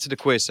 let's go back to the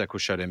Queer Circle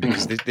show then,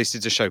 because this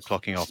is a show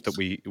clocking off that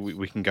we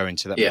can go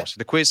into that more. So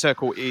the Queer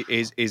Circle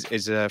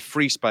is a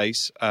free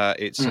space.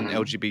 It's an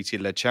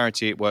LGBT-led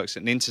charity. It works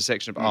at an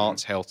intersection of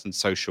arts, health, and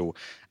social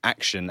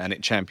action, and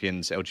it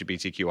champions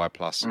LGBTQI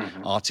plus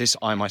artists.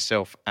 I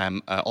myself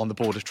am on the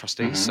board of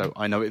trustees, so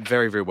I know it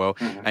very, very well.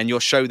 And your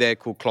show there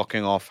called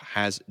Clocking Off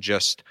has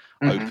just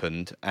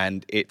opened,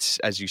 and it's,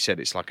 as you said,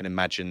 it's like an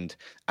imagined,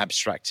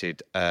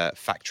 abstracted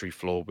factory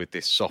floor with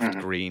this soft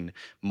green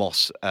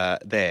moss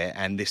there,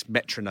 and this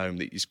metronome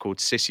that is called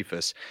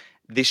Sisyphus.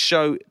 This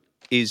show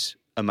is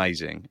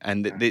amazing,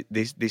 and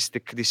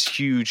this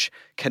huge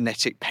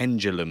kinetic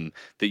pendulum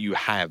that you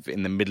have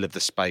in the middle of the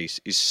space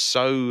is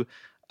so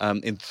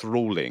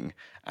enthralling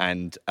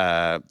and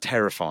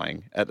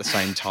terrifying at the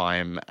same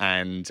time.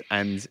 And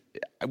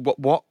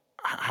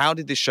how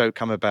did this show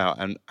come about,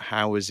 and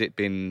how has it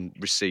been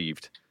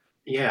received?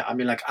 Yeah, I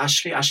mean, like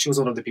Ashley was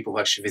one of the people who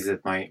actually visited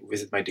my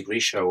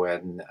degree show,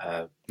 and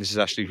this is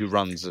Ashley who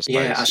runs the space.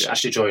 Yeah,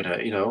 Ashley joined her,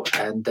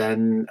 and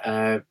then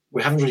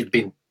we haven't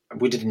really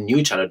we didn't know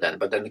each other then,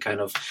 but then kind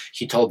of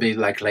he told me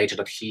like later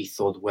that he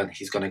thought when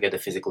he's going to get a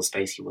physical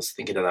space, he was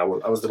thinking that I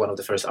was the one of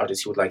the first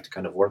artists he would like to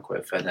kind of work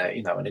with, and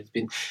and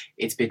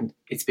it's been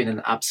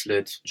an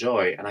absolute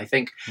joy. And I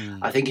think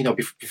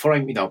before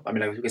we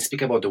can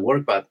speak about the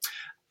work, but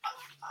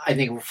I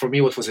think for me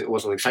it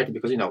was exciting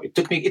because it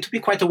took me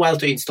quite a while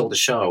to install the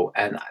show,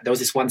 and there was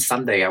this one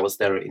Sunday I was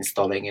there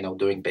installing,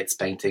 doing bits,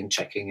 painting,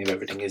 checking if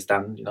everything is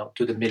done,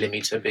 to the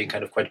millimeter, being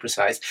kind of quite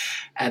precise,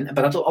 but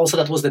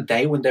that was the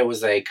day when there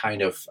was a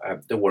kind of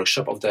the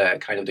workshop of the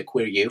kind of the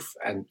queer youth,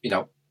 and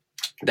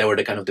they were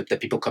the kind of the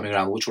people coming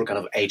around, which were kind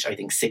of age, I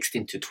think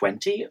 16 to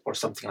 20 or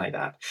something like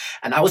that,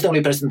 and I was the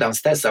only person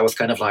downstairs, so I was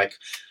kind of like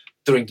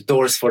during the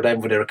doors for them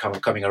when they were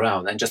coming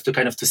around, and just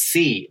to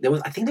see,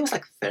 I think there was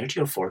like 30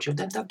 or 40 of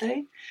them that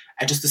day,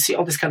 and just to see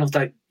all this kind of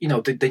like,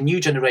 the new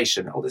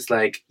generation, all this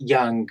like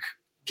young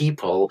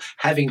people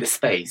having the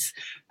space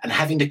and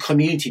having the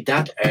community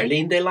that early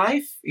in their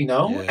life,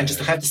 and just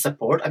to have the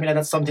support. I mean,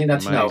 that's something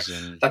that,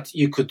 that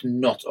you could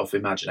not have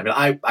imagined.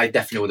 I mean, I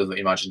definitely would have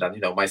imagined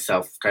that,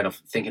 myself kind of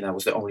thinking I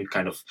was the only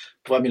kind of,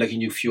 well, I mean, like you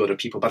knew a few other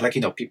people, but like,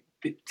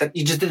 that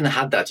you just didn't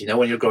have that,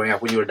 when you're growing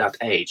up, when you were that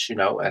age,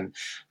 and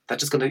that's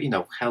just going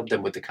to, help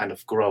them with the kind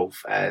of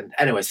growth. And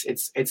anyways,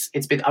 it's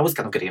been, I was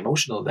kind of getting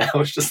emotional there. I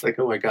was just like,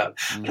 oh my God,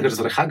 I just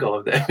want to hug all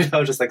of them. I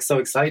was just like so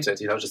excited,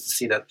 just to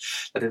see that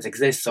it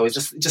exists. So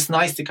it's just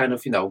nice to kind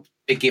of,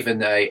 be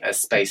given a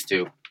space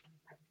to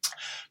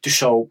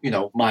show,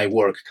 my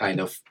work kind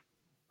of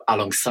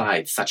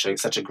alongside such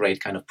a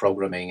great kind of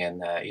programming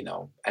and,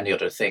 any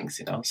other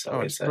things, So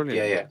it's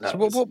brilliant. No, so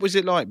what was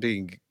it like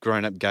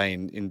growing up gay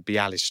in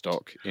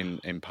Białystok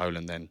in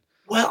Poland then?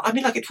 Well, I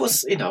mean, like it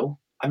was, you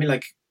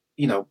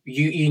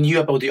knew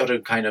about the other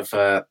kind of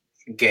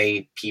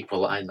gay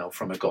people I know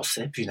from a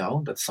gossip,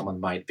 that someone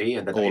might be,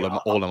 and then all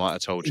I might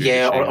have told you.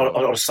 Yeah,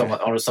 or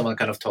someone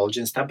kind of told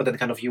you and stuff, but then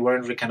kind of you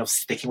weren't really kind of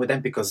sticking with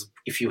them, because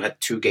if you had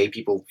two gay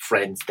people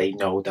friends, they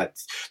know that.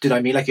 Do you know what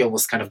I mean? Like you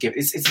almost kind of give.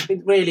 It's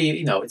been really,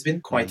 it's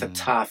been quite a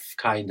tough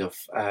kind of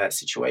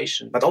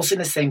situation, but also in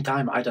the same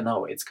time, I don't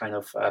know. It's kind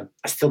of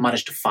I still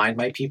managed to find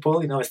my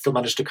people. I still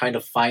managed to kind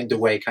of find a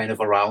way kind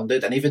of around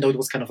it, and even though it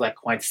was kind of like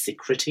quite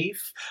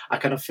secretive, I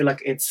kind of feel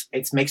like it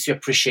makes you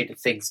appreciate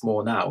things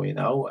more now.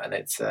 And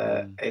it's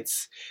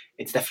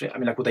definitely. I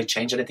mean, like, would I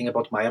change anything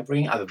about my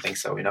upbringing? I don't think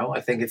so.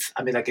 I think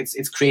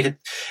it's created.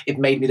 It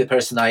made me the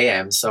person I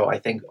am. So I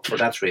think for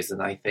that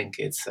reason, I think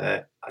it's.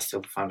 I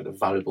still found it a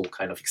valuable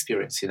kind of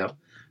experience.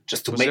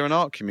 Just to was there an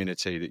art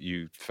community that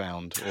you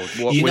found,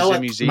 or was there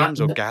museums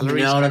or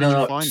galleries? No. Did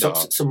you find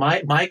art? So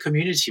my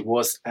community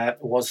was a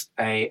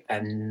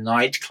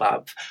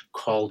nightclub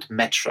called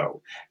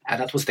Metro,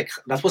 and that was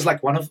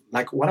like one of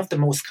the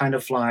most kind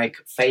of like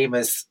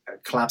famous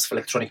clubs for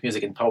electronic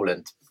music in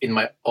Poland, in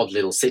my odd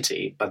little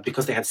city. But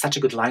because they had such a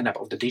good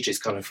lineup of the DJs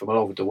coming from all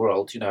over the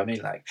world, you know what I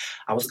mean? Like,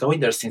 I was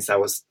going there since I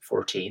was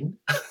 14.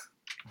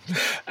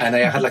 And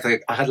I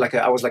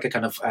was like a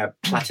kind of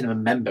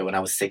platinum member when I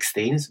was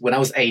 16. When I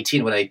was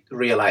 18, when I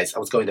realized I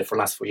was going there for the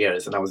last 4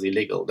 years and I was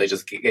illegal, they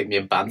just gave me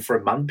a ban for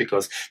a month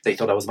because they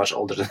thought I was much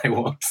older than I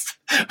was.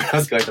 But I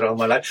was going there all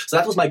my life. So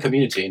that was my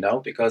community,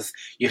 because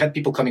you had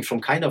people coming from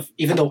kind of,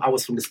 even though I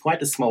was from this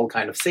quite a small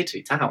kind of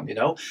town,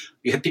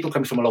 you had people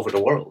coming from all over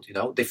the world,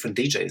 different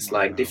DJs,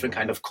 like different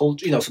kind of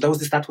culture, so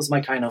that was my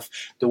kind of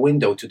the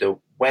window to the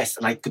West,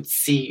 and I could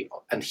see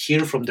and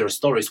hear from their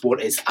stories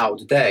what is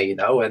out there,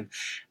 and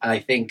I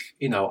think,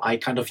 I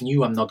kind of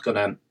knew I'm not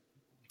gonna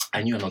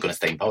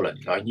stay in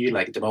Poland. I knew,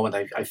 like, the moment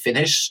I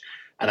finish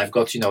and I've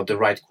got, the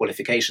right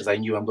qualifications, I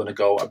knew I'm going to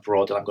go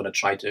abroad and I'm going to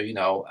try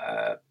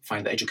to,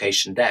 find the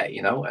education there,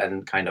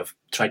 and kind of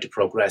try to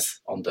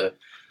progress on the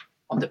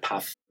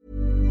path.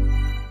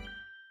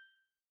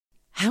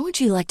 How would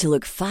you like to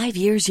look 5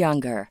 years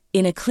younger?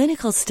 In a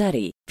clinical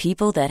study,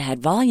 people that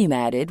had volume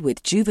added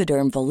with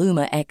Juvederm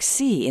Voluma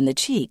XC in the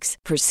cheeks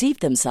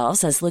perceived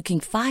themselves as looking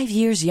 5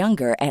 years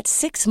younger at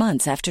 6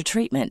 months after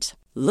treatment.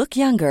 Look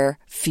younger,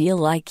 feel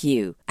like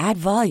you. Add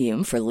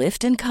volume for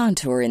lift and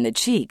contour in the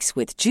cheeks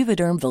with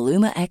Juvederm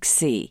Voluma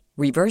XC.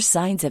 Reverse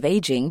signs of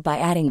aging by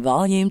adding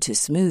volume to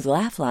smooth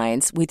laugh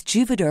lines with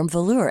Juvederm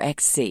Volure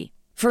XC.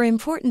 For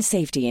important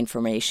safety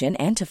information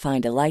and to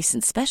find a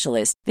licensed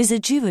specialist,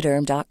 visit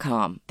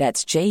Juvederm.com.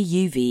 That's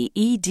JUVEDERM.com.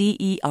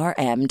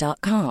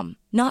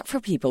 Not for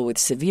people with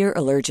severe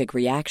allergic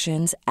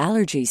reactions,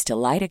 allergies to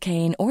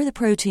lidocaine, or the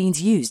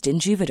proteins used in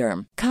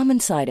Juvederm. Common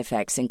side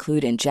effects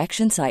include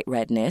injection site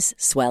redness,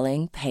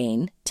 swelling,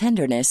 pain,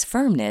 tenderness,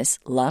 firmness,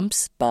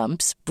 lumps,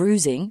 bumps,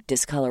 bruising,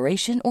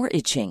 discoloration, or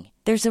itching.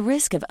 There's a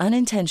risk of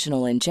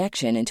unintentional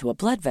injection into a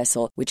blood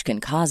vessel, which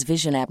can cause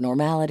vision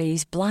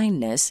abnormalities,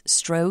 blindness,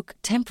 stroke,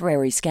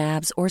 temporary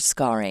scabs, or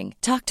scarring.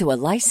 Talk to a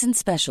licensed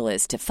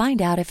specialist to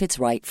find out if it's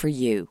right for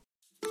you.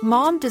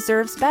 Mom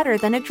deserves better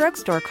than a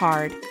drugstore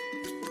card.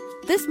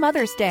 This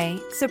Mother's Day,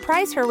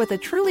 surprise her with a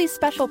truly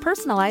special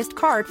personalized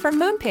card from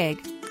Moonpig.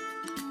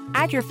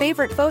 Add your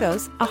favorite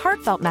photos, a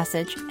heartfelt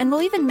message, and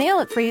we'll even mail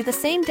it for you the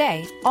same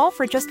day, all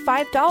for just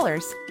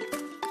 $5.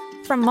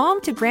 From mom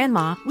to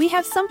grandma, we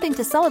have something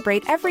to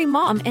celebrate every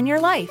mom in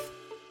your life.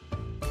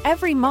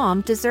 Every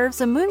mom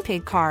deserves a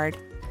Moonpig card.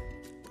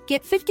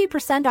 Get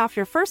 50% off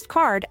your first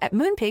card at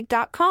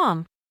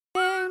moonpig.com.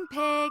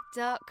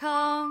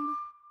 Moonpig.com.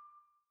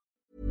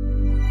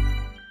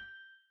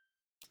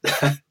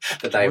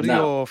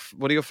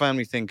 What do your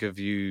family think of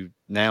you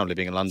now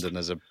living in London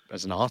as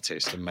an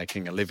artist and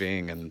making a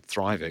living and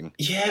thriving?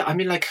 Yeah, I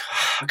mean, like,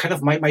 kind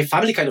of my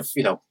family kind of,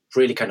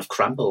 really kind of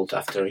crumbled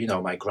after,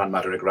 my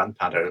grandmother and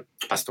grandfather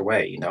passed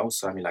away,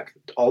 So, I mean, like,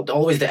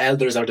 always the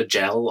elders are the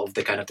gel of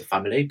the kind of the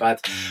family.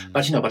 But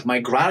my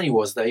granny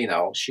was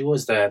she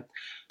was the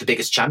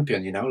biggest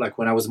champion, like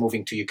when I was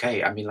moving to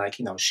UK. I mean, like,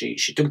 she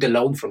took the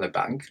loan from the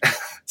bank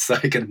so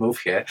I can move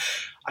here.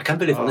 I can't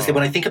believe, honestly,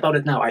 when I think about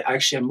it now, I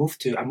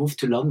moved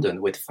to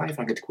London with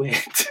 500 quid.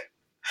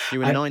 You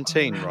were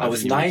 19, right? I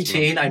was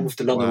 19. I moved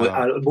to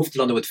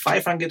London with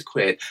 500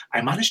 quid.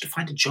 I managed to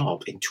find a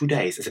job in 2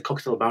 days as a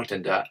cocktail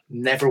bartender.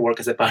 Never worked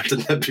as a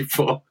bartender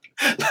before.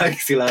 Like,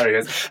 it's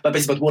hilarious. But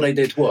basically, what I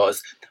did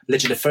was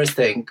literally the first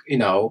thing,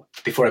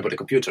 before I bought a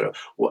computer,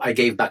 I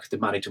gave back the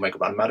money to my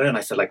grandmother, and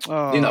I said, like,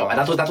 and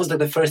that was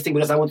the first thing,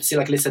 because I want to see,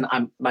 like, listen,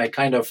 I'm my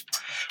kind of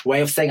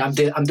way of saying I'm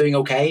doing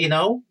okay,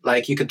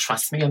 like, you can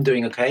trust me, I'm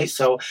doing okay.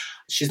 So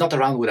she's not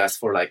around with us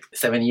for like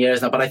 7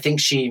 years now, but I think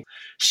she's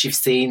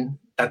seen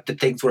that the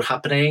things were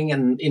happening,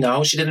 and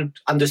she didn't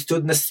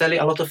understood necessarily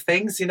a lot of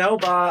things,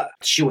 but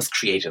she was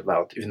creative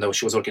about, even though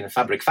she was working in a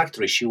fabric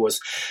factory, she was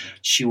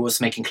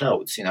making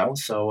clothes,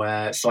 so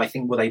I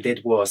think what I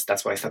did was,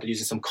 that's why I started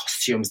using some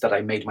costumes that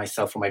I made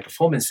myself for my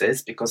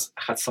performances, because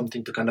I had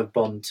something to kind of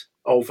bond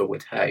over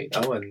with her,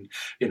 and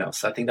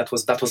so I think that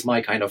was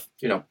my kind of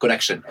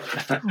connection.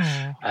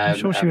 I'm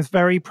sure she was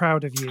very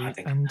proud of you, I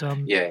think, and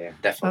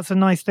definitely. That's a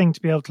nice thing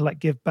to be able to like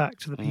give back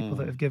to the people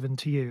that have given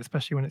to you,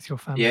 especially when it's your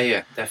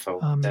family.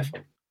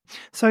 Definitely.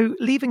 So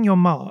leaving your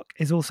mark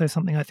is also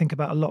something I think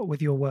about a lot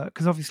with your work,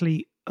 because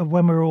obviously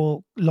when we're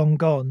all long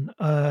gone,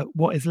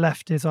 what is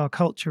left is our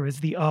culture, is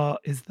the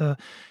art, is the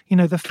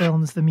the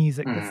films, the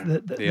music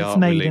that's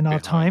made in our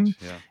time.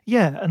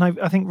 And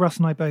I think Russ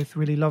and I both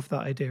really love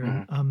that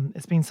idea, and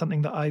it's been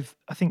something that I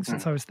think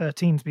since I was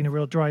 13 has been a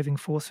real driving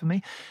force for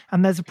me.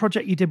 And there's a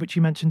project you did which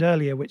you mentioned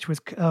earlier, which was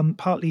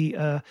partly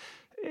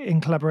in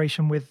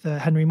collaboration with the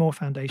Henry Moore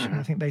Foundation.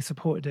 I think they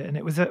supported it, and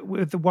it was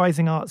with the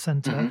Wising Arts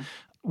Centre,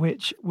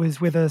 which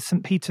was with a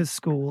St. Peter's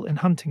school in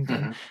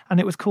Huntingdon, and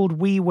it was called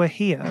We Were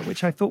Here,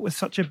 which I thought was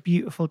such a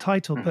beautiful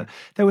title. But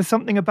there was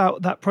something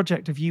about that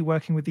project of you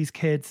working with these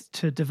kids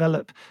to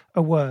develop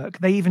a work.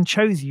 They even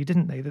chose you,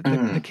 didn't they?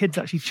 The kids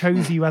actually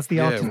chose you as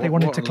the artist they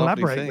wanted to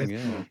collaborate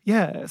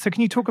with. So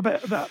can you talk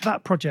about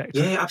that project?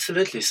 Yeah,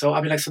 absolutely. So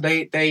so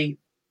they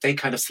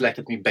kind of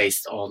selected me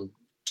based on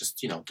just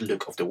the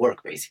look of the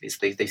work.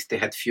 Basically, they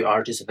had a few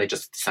artists and they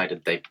just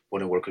decided they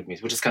want to work with me,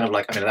 which is kind of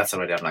like, that's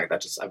already, I'm like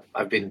that. Just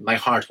I've been, my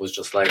heart was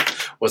just like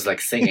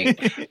singing,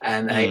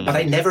 and but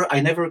I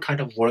never kind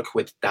of work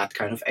with that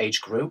kind of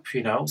age group,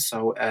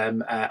 So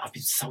I've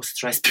been so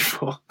stressed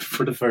before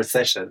the first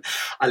session.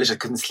 I literally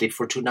couldn't sleep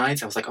for 2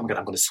 nights. I was like, I'm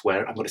going to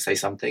swear, I'm going to say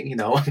something, I'm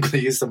going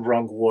to use some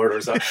wrong word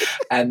or so,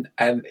 and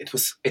it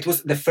was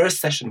the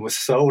first session was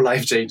so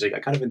life changing.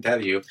 I can't even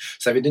tell you.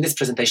 So I've been doing this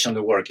presentation on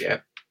the work,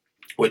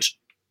 which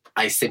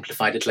I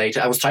simplified it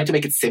later. I was trying to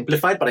make it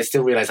simplified, but I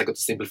still realized I got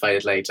to simplify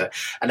it later.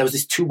 And there was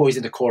these 2 boys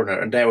in the corner,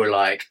 and they were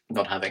like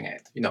not having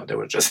it. They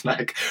were just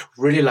like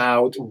really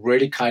loud,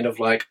 really kind of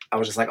like, I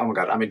was just like, oh my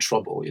God, I'm in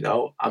trouble.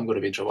 I'm going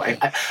to be in trouble.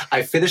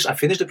 I finished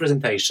the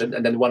presentation,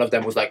 and then one of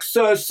them was like,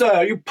 sir,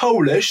 are you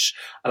Polish?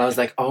 And I was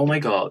like, oh my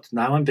God,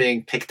 now I'm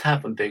being picked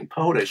up and being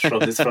Polish from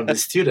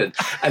this student.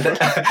 And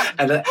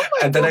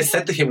then I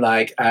said to him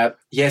like,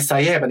 yes, I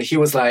am. And he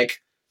was like,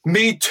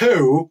 me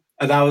too.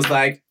 And I was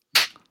like,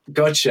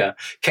 gotcha.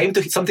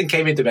 Something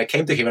came into me. I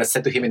came to him and I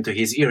said to him into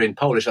his ear in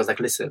Polish, I was like,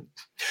 listen,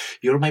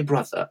 you're my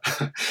brother.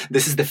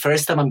 This is the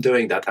first time I'm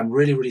doing that. I'm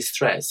really, really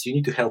stressed. You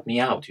need to help me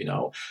out,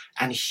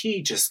 And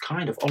he just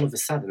kind of all of a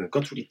sudden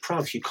got really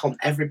proud. He calmed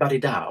everybody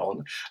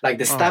down. Like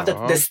the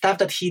stuff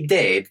that he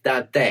did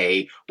that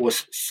day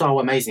was so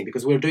amazing,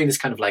 because we were doing this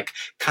kind of like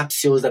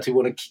capsules that we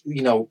want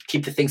to,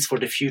 keep the things for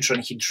the future.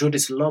 And he drew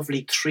this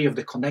lovely tree of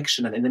the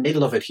connection. And in the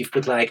middle of it, he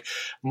put like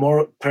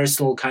more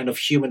personal kind of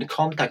human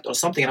contact or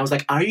something. And I was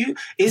like,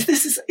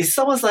 is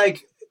someone's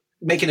like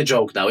making a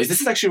joke now? Is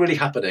this actually really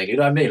happening? You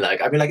know what I mean?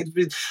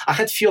 I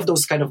had a few of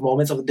those kind of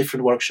moments of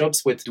different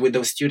workshops with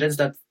those students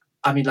that,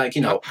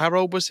 How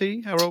old was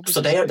he?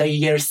 So they're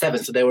year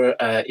 7, so they were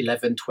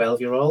 11,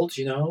 12-year-olds,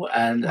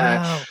 and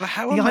wow.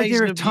 How the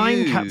idea of time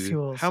you,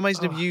 capsules. How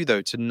amazing of you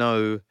though to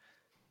know,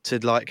 to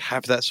like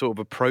have that sort of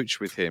approach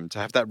with him, to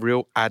have that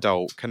real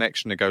adult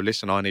connection, to go,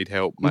 listen, I need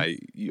help,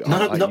 mate.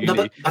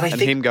 But I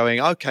think him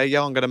going, okay,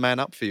 yeah, I'm going to man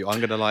up for you. I'm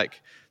going to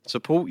like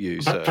support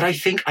you. But I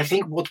think for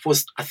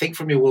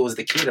me what was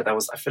the key, that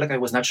I feel like I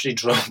was naturally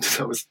drawn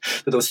to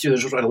those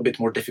students who were a little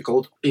bit more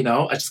difficult.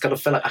 I just kind of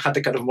felt like I had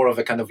the kind of more of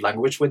a kind of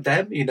language with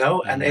them.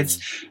 And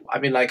it's,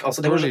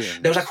 also there was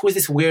like, who is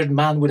this weird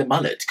man with a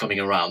mullet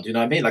coming around? You know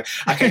what I mean? Like,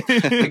 okay,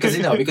 because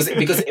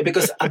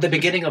at the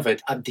beginning of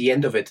it, at the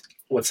end of it,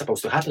 what's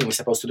supposed to happen? We're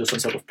supposed to do some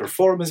sort of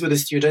performance with the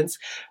students,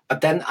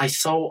 but then I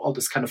saw all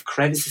those kind of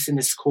crevices in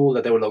the school,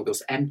 that there were like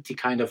those empty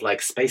kind of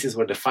like spaces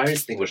where the fire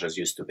extinguishers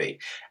used to be,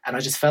 and I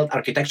just felt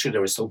architecturally they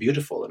were so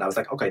beautiful, and I was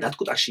like, okay, that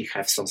could actually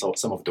have some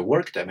of the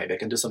work there. Maybe I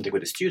can do something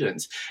with the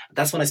students.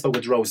 That's when I spoke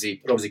with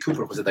Rosie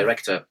Cooper, who's the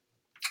director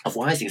of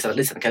Wising. Said,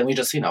 listen, can we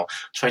just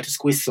try to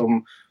squeeze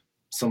some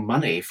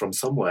money from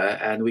somewhere,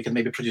 and we can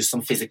maybe produce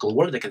some physical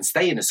work that can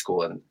stay in a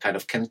school and kind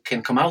of can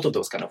come out of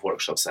those kind of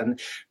workshops. And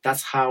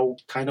that's how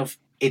kind of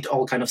it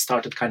all kind of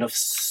started kind of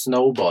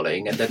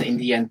snowballing. And then in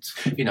the end,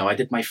 I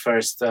did my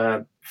first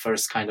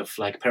kind of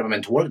like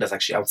permanent work that's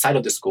actually outside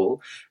of the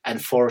school,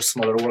 and 4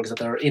 smaller works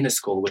that are in a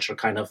school, which are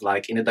kind of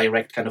like in a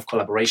direct kind of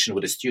collaboration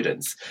with the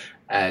students.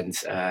 And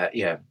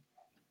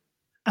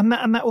And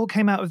that all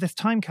came out of this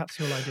time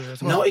capsule idea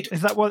as well. No,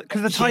 is that what?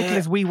 Because the title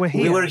is "We Were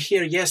Here." We were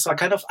here, yes. So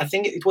I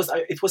think it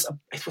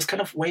was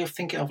kind of way of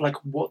thinking of like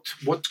what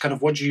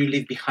do you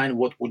leave behind?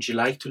 What would you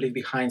like to leave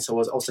behind? So I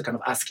was also kind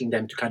of asking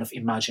them to kind of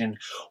imagine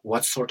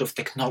what sort of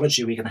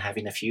technology we're gonna have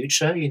in the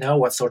future.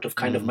 What sort of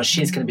kind of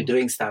machines can be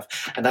doing stuff.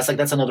 And that's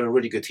another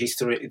really good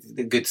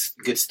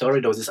good story.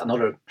 There was this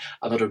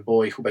another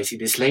boy who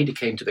basically, this lady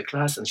came to the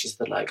class and she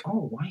said like,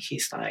 oh, why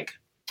he's like.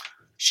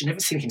 She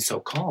never seen him so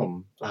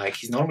calm. Like,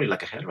 he's normally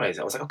like a hellraiser.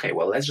 I was like, okay,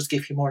 well, let's just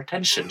give him more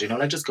attention.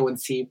 Let's just go and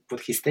see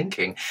what he's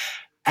thinking.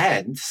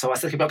 And so I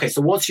said to him, okay,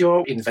 so what's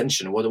your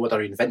invention? What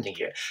are you inventing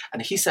here?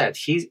 And he said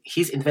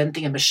he's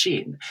inventing a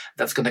machine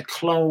that's going to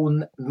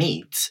clone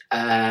meat,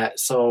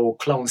 so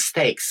clone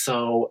steaks,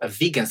 so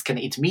vegans can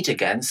eat meat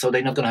again, so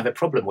they're not going to have a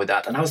problem with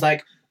that. And I was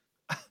like,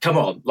 come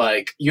on,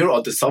 like you're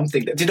onto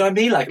something. Do you know what I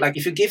mean? Like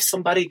if you give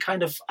somebody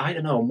kind of, I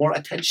don't know, more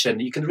attention,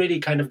 you can really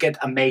kind of get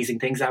amazing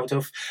things out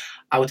of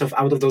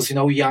those,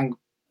 young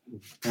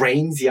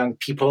brains, young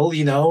people,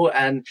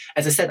 and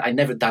as I said, I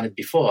never done it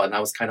before. And I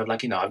was kind of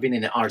like, I've been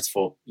in the arts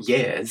for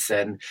years,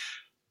 and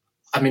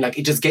I mean, like,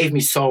 it just gave me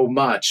so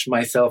much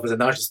myself as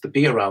an artist to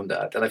be around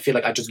that. And I feel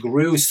like I just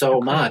grew so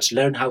much,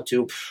 learned how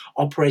to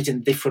operate in a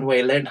different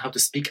way, learned how to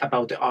speak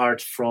about the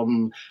art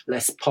from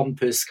less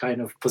pompous kind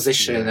of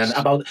position. Yes. And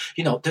about,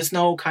 there's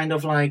no kind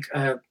of like,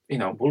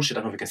 bullshit. I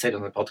don't know if we can say it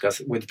on the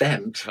podcast with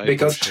them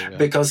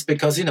because,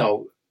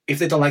 if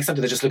they don't like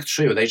something, they just look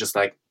through. They just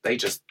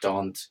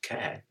don't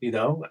care, And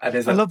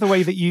I love the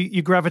way that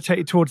you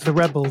gravitated towards the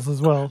rebels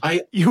as well.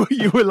 You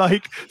were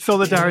like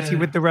solidarity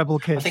with the rebel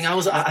kids. I think I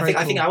was.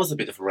 I think I was a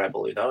bit of a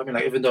rebel, I mean,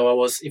 like even though I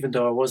was a,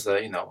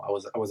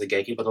 I was a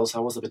gay kid, but also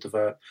I was a bit of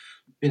a,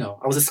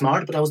 I was a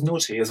smart, but I was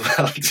naughty as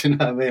well. Do you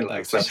know what I mean?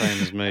 Like the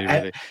same as me,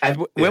 really.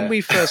 When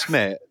we first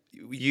met,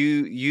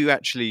 you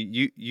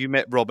actually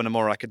met Rob on a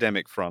more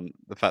academic front.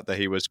 The fact that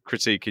he was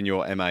critiquing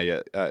your MA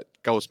at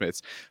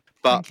Goldsmiths.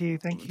 But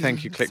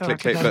thank you. Click.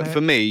 But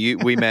for me,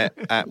 we met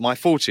at my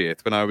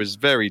 40th when I was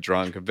very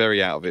drunk and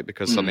very out of it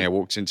because suddenly I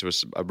walked into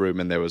a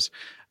room and there was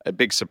a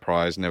big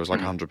surprise and there was like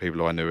 100 people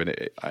who I knew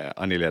and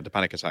I nearly had a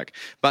panic attack.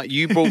 But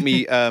you brought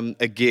me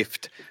a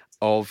gift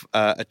of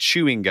a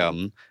chewing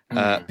gum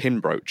pin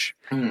brooch.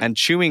 And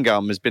chewing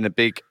gum has been a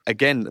big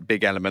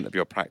element of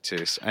your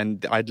practice.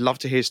 And I'd love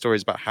to hear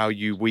stories about how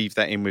you weave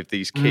that in with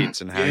these kids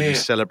and how you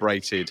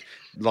celebrated,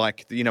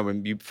 like,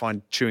 when you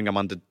find chewing gum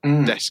under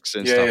desks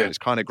and stuff, and it's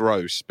kind of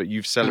gross, but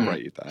you've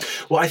celebrated that.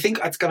 Well, I think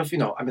it's kind of,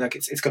 I mean, like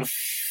it's kind of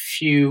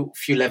few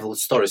level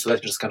stories. So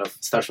let's just kind of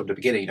start from the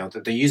beginning.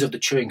 The use of the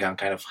chewing gum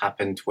kind of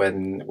happened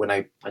when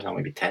I don't know,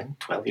 maybe 10,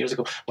 12 years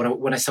ago,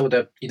 when I saw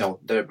the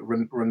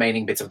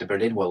remaining bits of the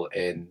Berlin Wall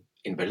in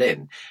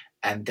Berlin,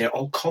 and they're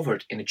all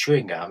covered in the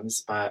chewing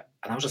gums. And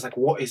I was just like,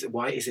 why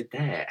is it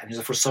there? And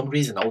for some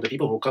reason, all the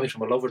people who are coming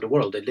from all over the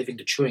world, they're leaving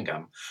the chewing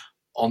gum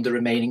on the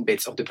remaining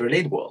bits of the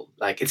Berlin Wall.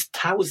 Like, it's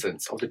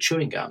thousands of the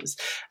chewing gums.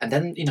 And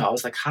then, I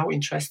was like, how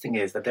interesting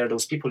is that there are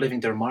those people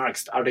leaving their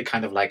marks? Are they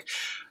kind of like,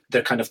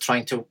 they're kind of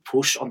trying to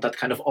push on that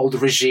kind of old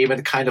regime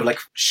and kind of like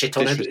shit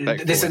on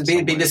it. This is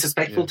being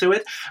disrespectful to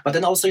it. But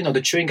then also,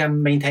 the chewing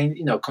gum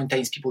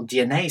contains people's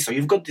DNA. So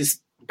you've got this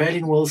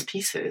Berlin Wall's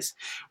pieces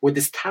with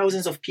these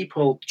thousands of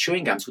people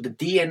chewing gums with the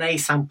DNA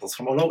samples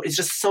from all over. It's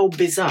just so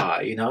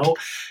bizarre,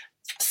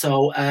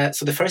 So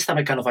the first time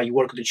I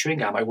worked with the chewing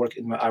gum, I work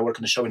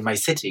on a show in my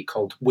city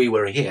called We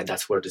Were Here.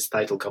 That's where this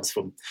title comes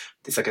from.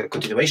 It's like a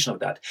continuation of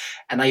that.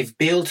 And I've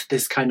built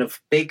this kind of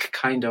big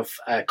kind of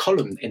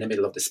column in the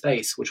middle of the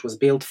space, which was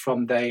built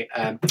from the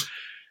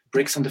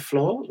bricks on the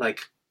floor, like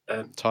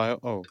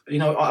tile.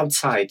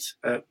 Outside,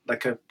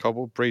 like a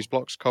breeze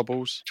blocks,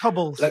 cobbles.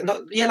 Like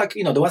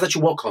the ones that you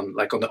walk on,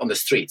 like on the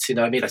streets. You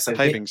know what I mean? Like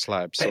paving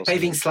slabs.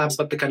 Paving slabs,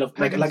 but the kind of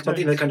like not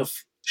in the kind of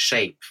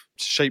shape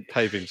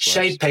paving slabs.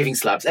 Shape paving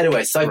slabs.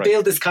 Anyway, so I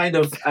built this kind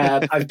of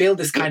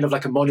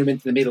like a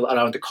monument in the middle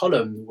around the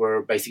column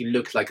where basically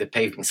looked like a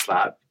paving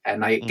slab,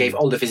 and I gave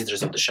all the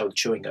visitors of the show the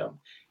chewing gum.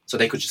 So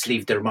they could just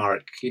leave their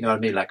mark, you know what I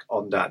mean, like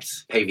on that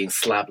paving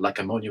slab, like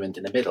a monument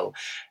in the middle.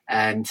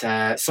 And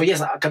so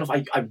yes, I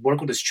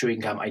worked with this chewing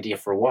gum idea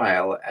for a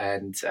while,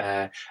 and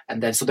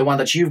then so the one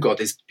that you've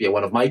got is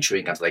one of my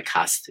chewing gums that I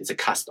cast. It's a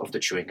cast of the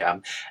chewing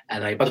gum,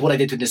 but what I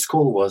did in the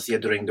school was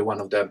during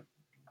one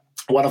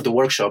of the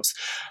workshops,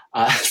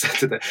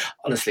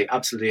 honestly,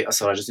 absolutely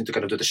sorry. I just need to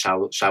kind of do the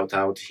shout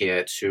out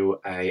here to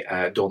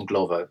Dawn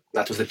Glover.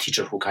 That was the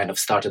teacher who kind of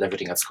started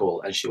everything at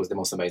school, and she was the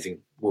most amazing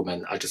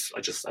woman. I just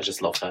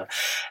loved her.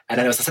 And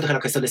then I said to her,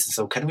 okay, so listen,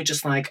 so can we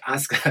just like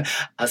ask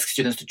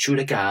students to chew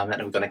the gum,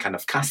 and we're going to kind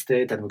of cast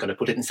it, and we're going to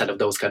put it inside of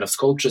those kind of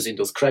sculptures in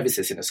those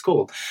crevices in the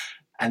school.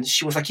 And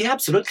she was like, yeah,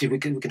 absolutely, we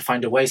can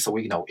find a way. So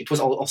it was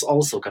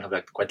also kind of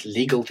like quite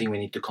legal thing. We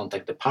need to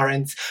contact the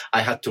parents.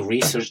 I had to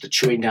research the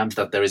chewing gums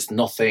that there is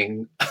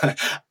nothing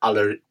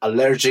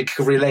allergic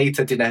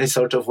related in any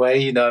sort of way,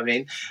 you know what I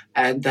mean?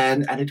 And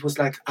it was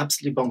like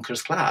absolutely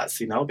bonkers class,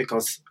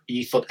 because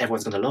you thought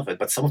everyone's going to love it.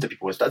 But some of the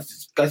people were, that's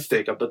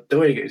disgusting, I'm not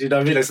doing it, you know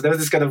what I mean? Like, so there was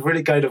this kind of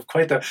really kind of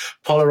quite a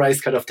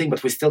polarized kind of thing,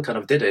 but we still kind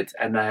of did it.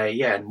 And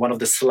and one of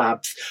the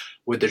slabs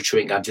with the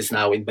chewing gums is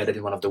now embedded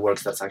in one of the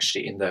works that's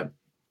actually in the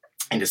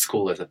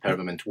school as a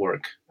permanent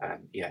work.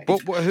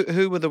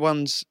 Who were the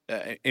ones,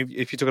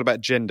 if you're talking about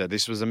gender,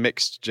 this was a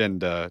mixed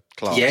gender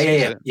class?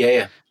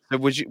 Yeah. So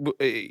would you,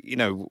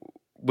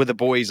 were the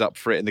boys up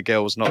for it and the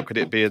girls not? Could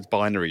it be as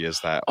binary as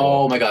that?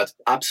 Or? Oh my God,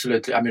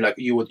 absolutely. I mean, like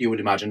you would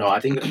imagine. No,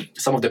 I think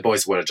some of the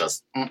boys were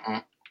just,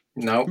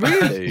 no.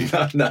 Really?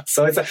 no.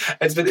 So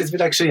it's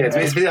been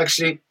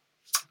actually,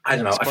 I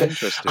don't know.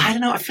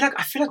 I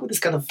feel like with this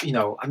kind of,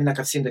 I mean, like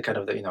I've seen the kind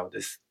of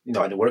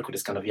I work with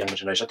this kind of younger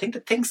generation. I think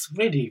that things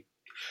really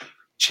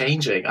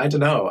changing. I don't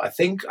know. I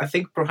think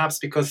perhaps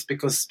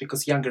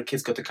because younger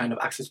kids got the kind of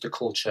access to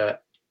culture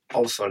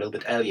also a little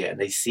bit earlier, and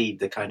they see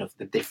the kind of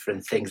the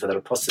different things that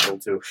are possible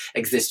to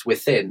exist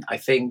within. I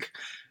think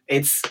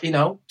it's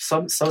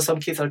some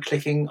kids are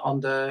clicking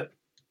on the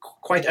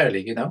quite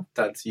early, you know,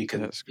 that you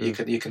can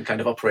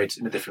kind of operate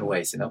in a different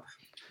ways, you know.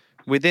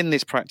 Within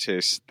this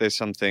practice, there's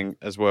something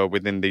as well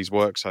within these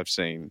works I've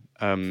seen,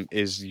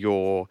 is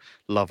your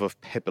love of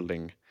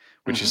pebbling,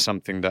 which is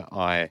something that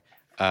I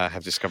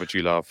have discovered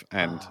you love,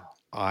 and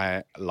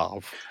I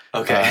love.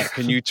 Okay.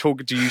 Can you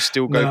talk? Do you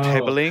still go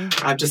pebbling?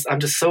 I'm just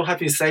so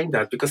happy you're saying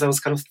that, because I was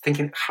kind of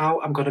thinking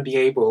how I'm going to be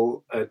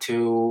able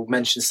to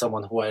mention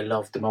someone who I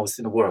love the most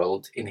in the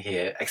world in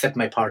here, except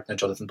my partner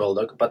Jonathan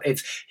Baldock, but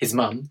it's his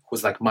mum,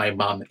 who's like my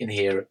mum in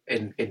here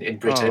in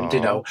Britain. Aww. You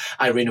know,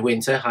 Irene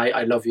Winter. Hi,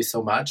 I love you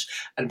so much.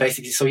 And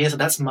basically, so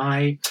that's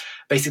my.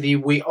 Basically,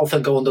 we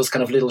often go on those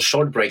kind of little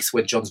short breaks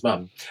with John's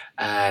mum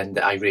and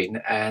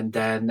Irene, and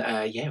then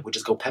we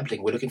just go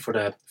pebbling. We're looking for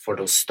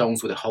those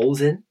stones with the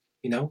holes in.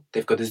 You know,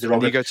 they've got this.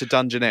 And you go to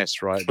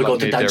Dungeness, right? We like go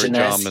to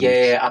Dungeness,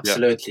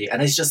 absolutely. Yeah.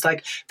 And it's just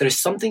like there's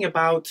something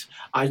about,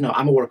 I don't know.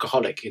 I'm a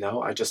workaholic, you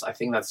know. I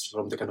think that's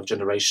from the kind of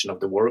generation of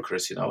the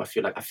workers. You know, I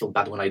feel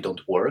bad when I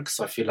don't work,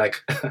 so I feel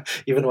like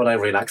even when I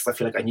relax, I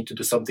feel like I need to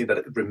do something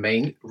that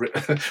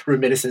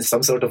reminiscent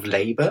some sort of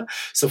labor.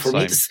 So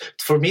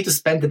for me to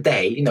spend the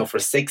day, you know, for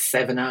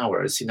 6-7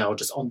 hours, you know,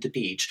 just on the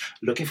beach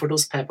looking for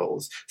those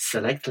pebbles,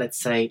 select, let's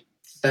say,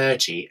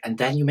 30, and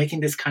then you're making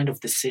this kind of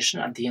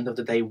decision at the end of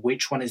the day,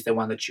 which one is the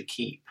one that you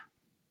keep.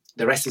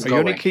 The rest is going. You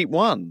only keep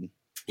one?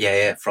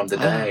 Yeah, from the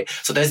day.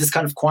 So there's this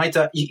kind of quite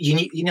a, you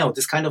need, you know,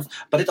 this kind of,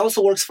 but it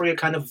also works for your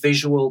kind of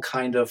visual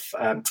kind of,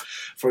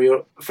 for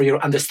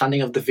your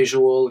understanding of the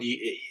visual.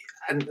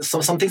 And so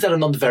some things that are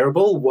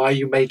non-verbal, why are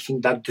you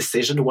making that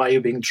decision? Why are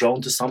you being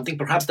drawn to something?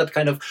 Perhaps that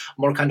kind of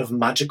more kind of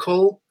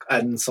magical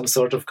and some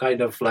sort of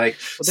kind of like...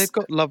 Well, they've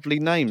got lovely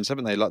names,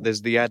 haven't they? Like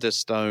there's the Adder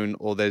Stone,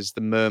 or there's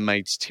the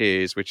Mermaid's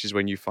Tears, which is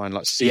when you find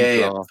like sea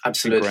glass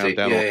absolutely.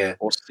 ground down,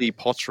 or sea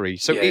pottery.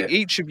 So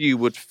each of you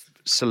would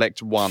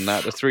select one out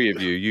of the three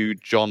of you,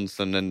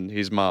 Jonathan and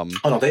his mum.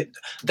 Oh no, they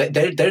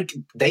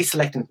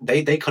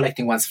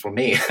collecting ones for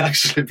me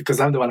actually, because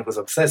I'm the one who's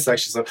obsessed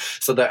actually.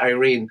 So the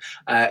Irene,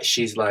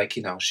 she's like,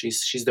 you know,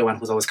 she's the one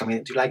who's always coming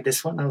in. Do you like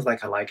this one? I was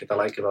like, I like it.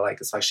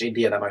 So actually in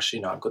the end, I'm actually,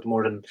 you know, I've got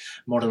more than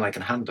I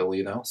can handle,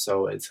 you know.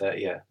 So it's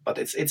but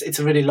it's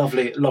a really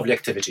lovely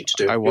activity to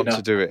do. I want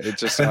to do it.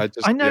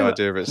 I know, the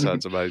idea of it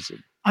sounds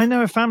amazing. I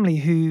know a family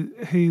who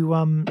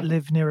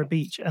live near a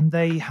beach, and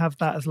they have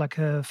that as like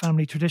a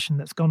family tradition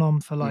that's gone on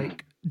for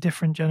like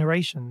different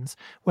generations,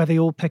 where they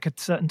all pick a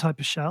certain type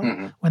of shell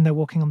when they're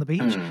walking on the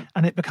beach,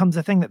 and it becomes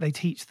a thing that they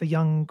teach the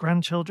young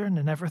grandchildren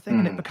and everything,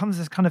 and it becomes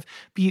this kind of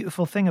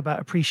beautiful thing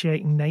about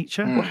appreciating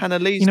nature. Well, Hannah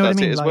Lee's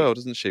does it as well,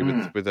 doesn't she?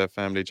 With her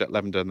family, Jack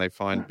Lavender, and they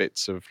find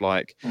bits of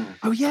like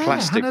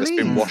plastic that's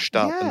been washed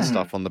up and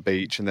stuff on the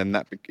beach, and then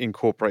that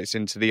incorporates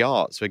into the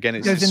art. So again,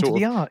 it's this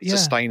sort of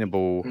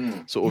sustainable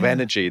sort of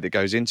energy that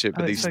goes into it,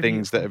 but these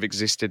things that have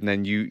existed, and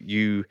then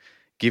you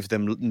give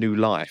them new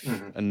life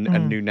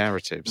and new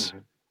narratives.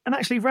 And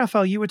actually,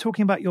 Rafał, you were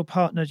talking about your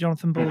partner,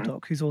 Jonathan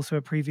Baldock, who's also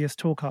a previous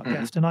Talk Art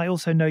guest. And I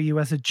also know you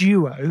as a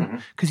duo,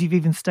 because you've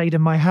even stayed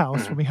in my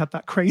house when we had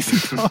that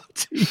crazy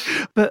party.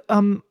 But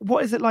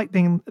what is it like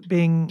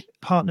being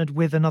partnered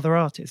with another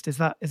artist? Is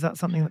that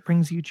something that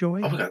brings you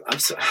joy? Oh my God,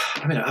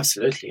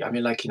 absolutely. I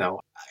mean, like, you know,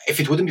 if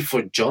it wouldn't be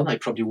for John, I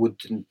probably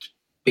wouldn't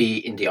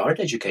be in the art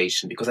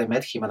education, because I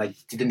met him and I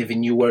didn't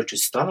even know where to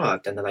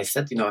start. And then I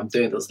said, you know, I'm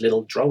doing those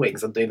little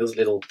drawings, I'm doing those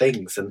little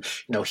things. And,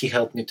 you know, he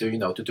helped me to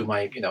do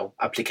my, you know,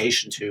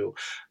 application to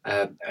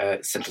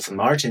Central St.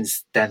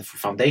 Martin's then for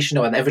foundation,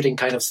 and everything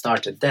kind of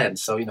started then.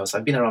 So, you know, so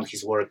I've been around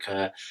his work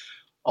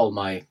all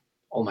my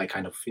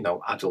kind of, you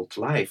know, adult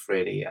life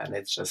really. And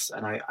it's just,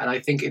 and I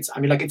think it's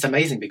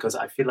amazing, because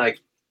I feel like,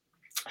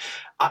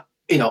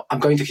 you know, I'm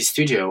going to his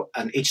studio,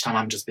 and each time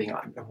I'm just being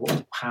like,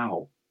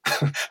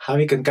 how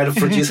he can kind of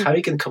produce, how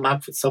he can come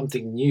up with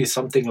something new,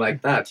 something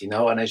like that, you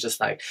know. And it's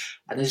just like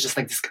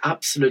this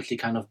absolutely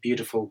kind of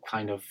beautiful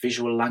kind of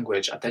visual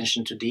language,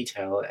 attention to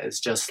detail. It's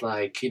just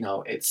like, you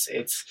know, it's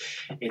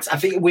I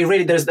think we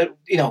really, there's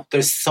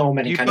so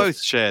many. You kind both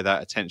of share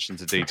that attention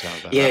to detail.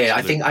 Yeah,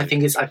 absolutely.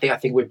 I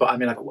think we. But I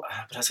mean, like,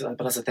 but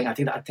that's the thing. I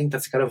think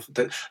that's kind of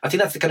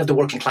the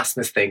working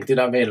classness thing. Do you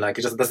know what I mean? Like,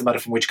 it just doesn't matter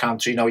from which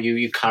country. You know,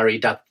 you carry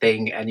that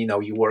thing, and you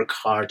know, you work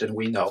hard, and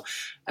we know.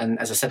 And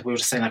as I said, we were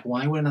just saying, like,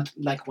 why we're not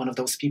like one of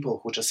those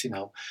people who just, you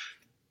know,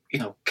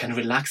 can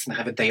relax and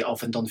have a day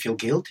off and don't feel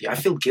guilty. I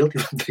feel guilty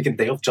when taking a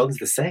day off. John's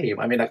the same.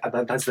 I mean, like,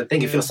 that's the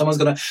thing. It feels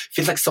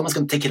like someone's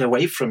gonna take it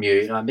away from you.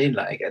 You know what I mean?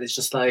 Like, and it's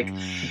just like,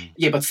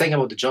 But saying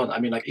about the John,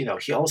 I mean, like, you know,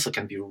 he also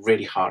can be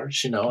really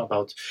harsh, you know,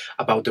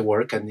 about the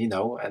work, and you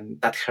know,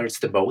 and that hurts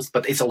the most.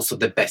 But it's also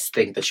the best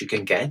thing that you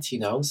can get, you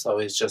know. So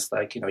it's just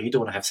like, you know, you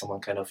don't want to have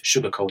someone kind of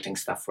sugarcoating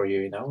stuff for you,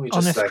 you know. You're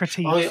honest just like,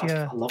 critique.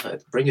 I love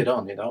it. Bring it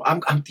on, you know.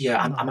 I'm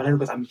a little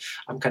bit.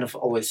 I'm kind of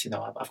always, you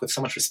know, I've got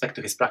so much respect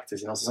to his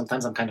practice, you know. So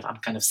sometimes I'm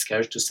kind of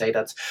scared to say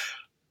that,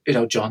 you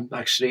know, John,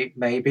 actually,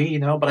 maybe, you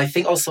know, but I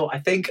think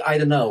I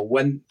don't know,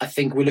 when I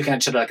think we're looking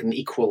at each other like an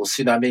equals,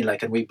 you know what I mean?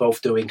 Like, and we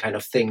both doing kind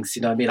of things,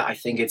 you know what I mean? I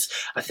think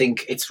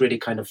it's really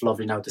kind of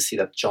lovely now to see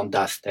that John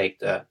does take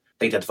the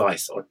take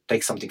advice or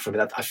take something from it.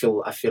 That I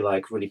feel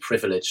like really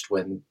privileged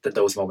when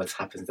those moments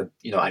happen, that,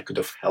 you know, I could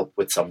have helped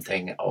with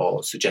something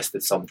or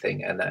suggested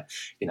something, and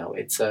you know,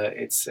 it's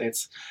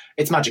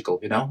magical,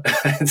 you know.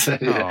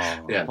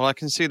 Yeah. Well, I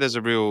can see there's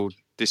a real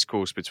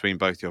discourse between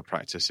both your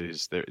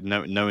practices.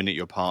 Knowing that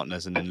you're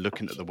partners and then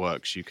looking at the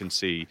works, you can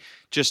see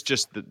just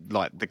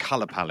the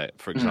color palette,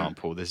 for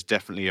example. There's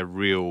definitely a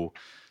real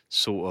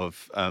sort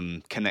of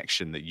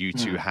connection that you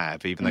two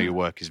have, even though your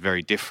work is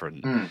very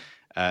different.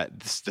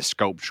 The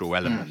sculptural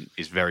element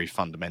is very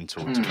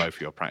fundamental to both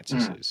of your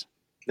practices.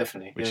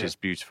 Definitely, which is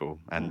beautiful,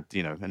 and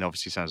you know, and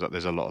obviously sounds like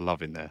there's a lot of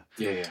love in there.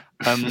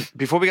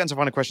 Before we get into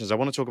final questions, I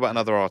want to talk about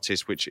another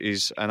artist, which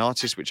is an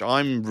artist which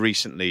I'm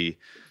recently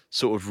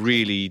sort of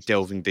really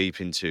delving deep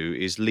into,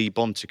 is Lee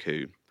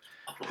Bontekoe,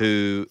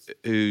 who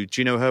do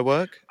you know her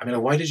work? I mean,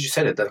 why did you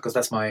say that? Because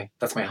that's my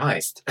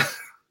heist.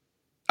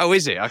 Oh,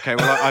 is it? Okay,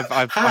 well,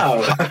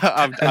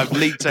 I've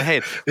leaped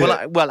ahead.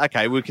 Well,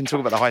 okay, we can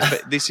talk about the heist,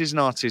 but this is an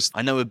artist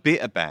I know a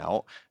bit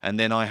about, and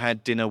then I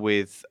had dinner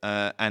with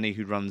Annie,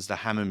 who runs the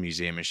Hammer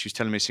Museum, and she was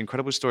telling me this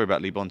incredible story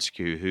about Lee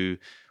Bontekoe, who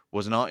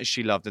was an artist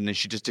she loved, and then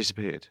she just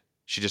disappeared.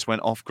 She just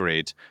went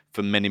off-grid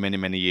for many, many,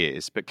 many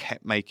years, but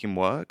kept making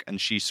work, and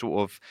she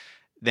sort of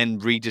then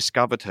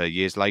rediscovered her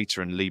years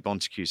later, and Lee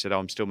Bontekoe said,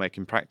 I'm still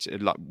making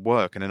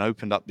work, and then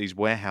opened up these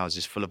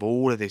warehouses full of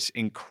all of this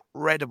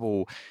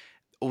incredible,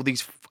 all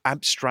these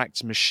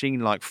abstract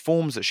machine-like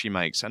forms that she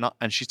makes.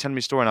 And she's telling me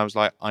a story, and I was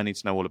like, I need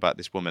to know all about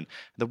this woman.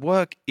 The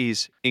work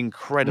is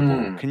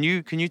incredible. Can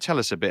you tell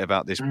us a bit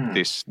about this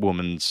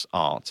woman's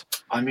art?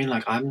 I mean,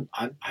 like,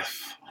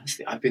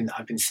 honestly, I've been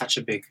such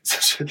a big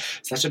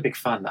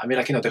fan. I mean,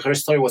 like, you know, her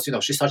story was, you know,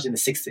 she started in the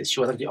 60s. She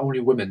was like the only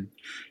woman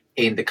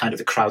in the kind of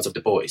the crowds of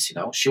the boys, you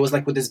know. She was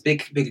like with this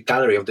big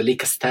gallery of the Le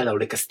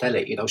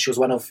Castelli, you know. She was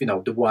one of, you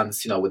know, the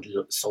ones, you know, with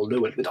Sol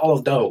Lewis, with all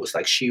of those,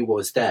 like, she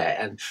was there,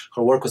 and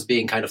her work was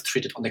being kind of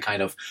treated on the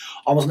kind of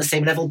almost on the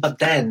same level. But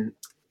then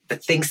the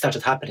things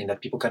started happening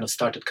that people kind of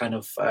started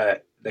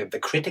the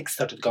critics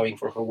started going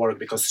for her work,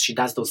 because she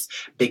does those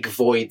big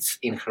voids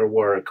in her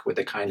work with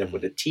the kind of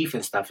with the teeth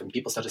and stuff, and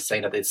people started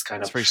saying that it's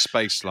kind of very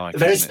space-like,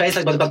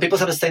 but people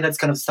started saying that it's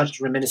kind of started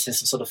reminiscing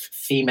some sort of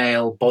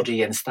female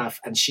body and stuff,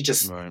 and she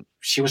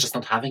was just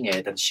not having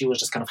it, and she was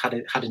just kind of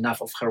had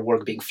enough of her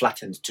work being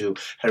flattened to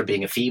her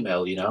being a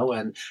female, you know,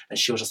 and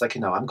she was just like,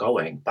 you know, I'm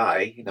going,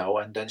 bye, you know.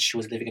 And then she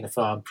was living in a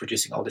farm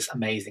producing all this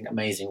amazing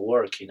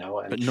work, you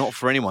know, but not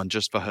for anyone,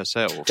 just for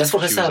herself. Just for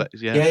herself.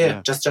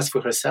 Just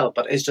for herself.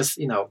 But it's just,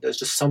 you know, there's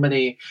just so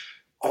many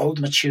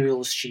old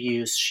materials she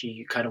used.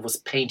 She kind of was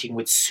painting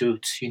with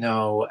soot, you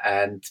know,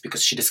 and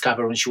because she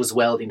discovered when she was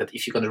welding that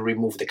if you're going to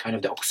remove the kind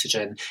of the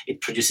oxygen,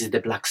 it produces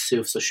the black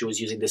soot. So she was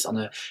using this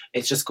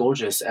it's just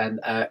gorgeous. And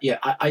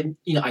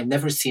I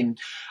never seen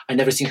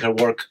her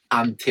work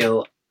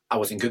until I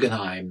was in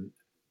Guggenheim.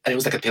 And it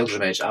was like a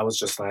pilgrimage. I was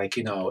just like,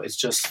 you know, it's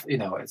just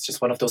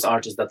one of those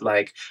artists that,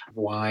 like,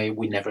 why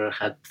we never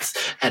had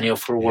any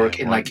of her work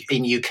in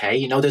UK.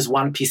 You know, there's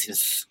one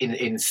piece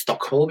in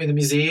Stockholm in the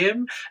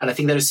museum, and I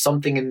think there's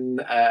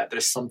something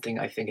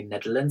I think in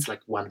Netherlands,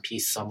 like one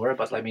piece somewhere.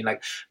 But I mean,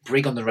 like,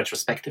 bring on the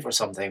retrospective or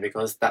something,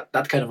 because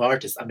that kind of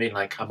artist, I mean,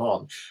 like, come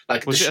on.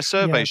 Like, was it a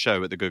survey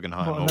show at the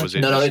Guggenheim, or was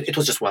it? No, it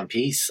was just one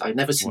piece. I've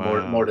never seen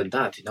more than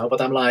that, you know. But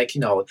I'm like,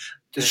 you know,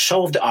 the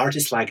show of the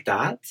artist like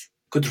that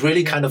could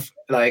really kind of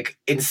like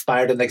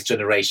inspire the next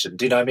generation.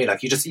 Do you know what I mean?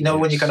 Like, you just, you know,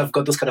 when you kind of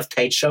got those kind of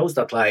Tate shows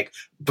that, like,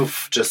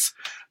 poof, just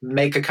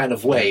make a kind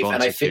of wave.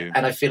 And I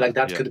feel like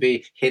that could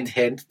be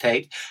hint,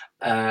 Tate.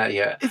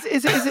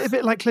 Is it a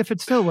bit like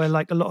Clifford Still, where,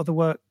 like, a lot of the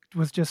work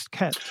was just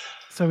kept?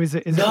 So is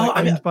it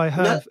owned by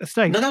her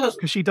estate? No.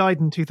 Because she died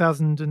in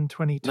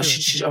 2022. No,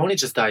 she only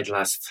just died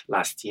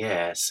last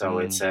year. So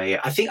it's I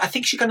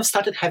think she kind of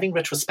started having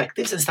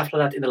retrospectives and stuff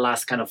like that in the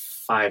last kind of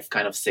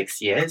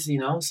 6 years, you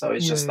know. So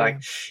it's just but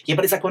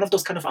it's like one of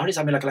those kind of artists.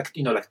 I mean, like,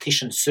 you know, like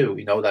Titian Sue,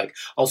 you know, like,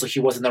 also he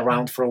wasn't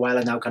around for a while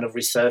and now kind of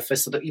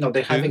resurfaced. So that, you know,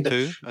 they're having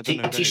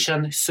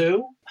Titian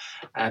Sue.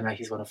 And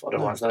he's one of the other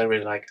ones that I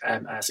really like.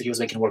 So he was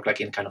making work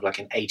like in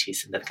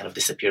 80s and then kind of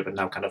disappeared, but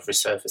now kind of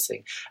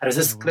resurfacing. And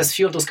there's a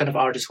few of those kind of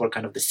artists who are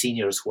kind of the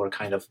seniors who are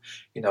kind of,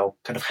 you know,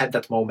 kind of had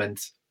that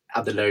moment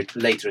at the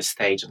later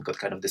stage and got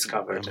kind of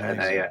discovered.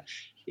 Amazing.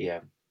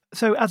 And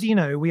So, as you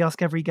know, we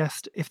ask every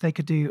guest if they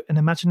could do an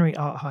imaginary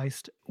art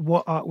heist.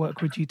 What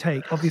artwork would you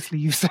take? Obviously,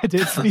 you said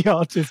it's the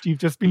artist you've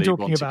just been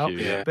talking about.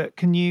 But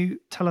can you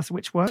tell us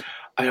which work?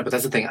 I know, but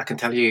that's the thing. I can't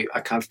tell you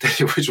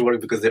which work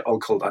because they're all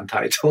called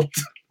Untitled.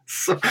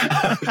 So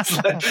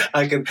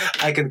I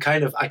can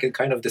kind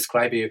of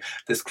describe you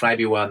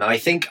one. And I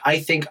think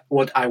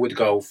what I would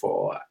go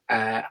for.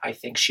 I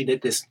think she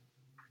did this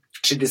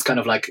kind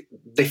of like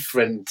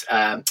different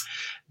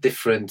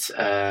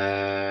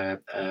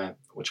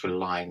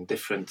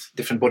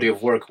body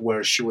of work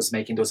where she was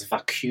making those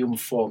vacuum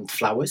formed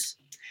flowers.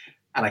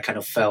 And I kind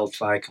of felt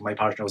like my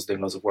partner was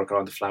doing lots of work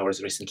around the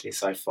flowers recently,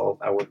 so I thought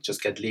I would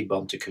just get Lee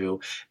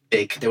Bontekoe,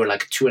 big. They were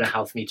like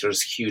 2.5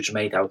 meters huge,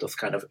 made out of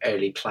kind of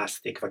early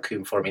plastic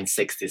vacuum form in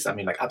 '60s. I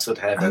mean, like absolute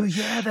heaven. Oh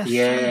yeah, that's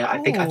Yeah,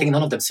 so cool. I think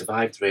none of them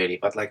survived really,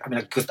 but like I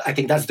mean, because I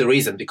think that's the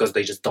reason, because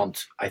they just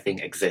don't, I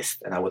think,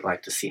 exist, and I would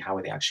like to see how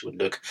they actually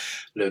would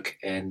look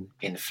in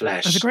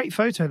flesh. That's a great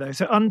photo though.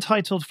 So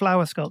untitled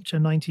flower sculpture,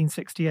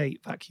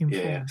 1968 vacuum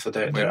Yeah, form. so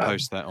they're We'll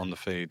post that on the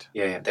feed.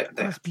 yeah, they're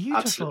That's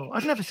beautiful.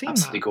 I've never seen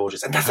absolutely that.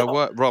 gorgeous, and that's Her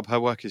work, Rob, her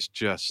work is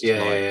just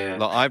Yeah.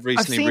 like I've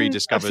recently I've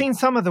rediscovered. seen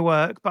some of the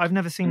work, but I've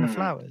never seen the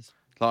flowers.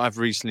 Like I've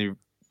recently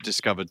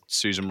discovered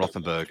Susan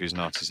Rothenberg, who's an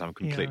artist I'm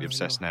completely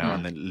obsessed now,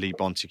 and then Lee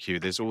Bonteque.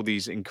 There's all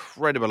these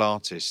incredible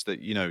artists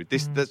that, you know,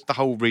 that's the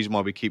whole reason why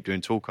we keep doing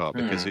Talk Art,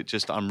 because it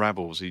just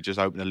unravels. You just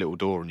open a little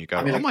door and you go,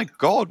 oh my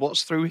God,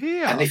 what's through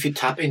here? And if you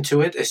tap into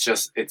it, it's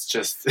just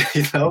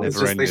you know, it's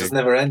just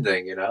never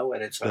ending, you know,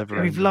 and it's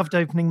We've loved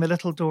opening the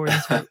little door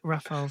into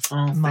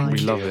Rafał's mind. We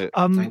love it.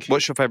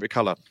 What's your favourite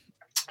colour?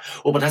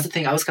 Oh, but that's the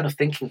thing. I was kind of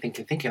thinking.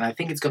 I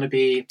think it's going to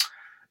be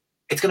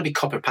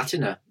copper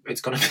patina.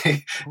 It's going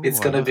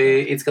to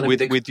be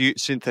with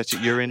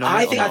synthetic urine on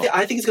I it, think or not?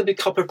 I think it's going to be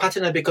copper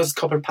patina, because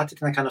copper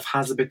patina kind of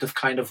has a bit of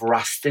kind of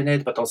rust in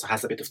it, but also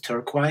has a bit of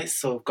turquoise.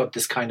 So I've got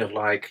this kind of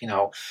like, you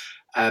know,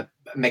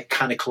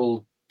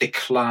 mechanical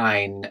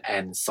decline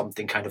and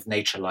something kind of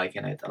nature-like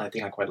in it, and I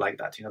think I quite like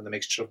that. You know, the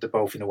mixture of the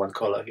both in one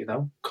color. You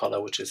know,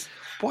 which is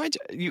We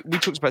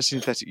talked about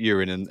synthetic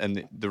urine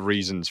and the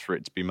reasons for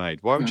it to be made.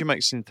 Why would you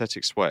make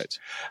synthetic sweat?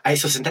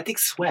 So synthetic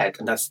sweat,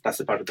 and that's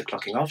the part of the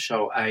clocking off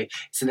show.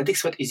 Synthetic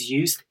sweat is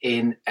used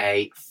in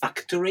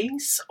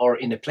factories or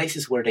in the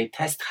places where they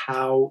test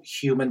how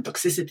human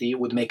toxicity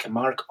would make a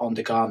mark on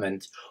the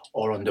garment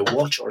or on the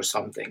watch or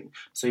something.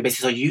 So you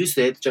basically used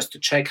it just to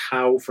check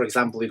how, for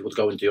example, it would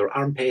go into your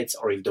armpits,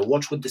 or if the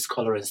watch would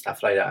discolor and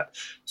stuff like that.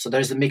 So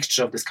there's a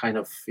mixture of this kind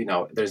of, you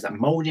know, there's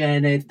ammonia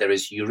in it, there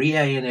is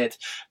urea in it,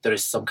 there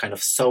is some kind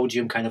of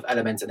sodium kind of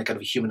elements, and a kind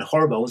of human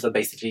hormones that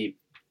basically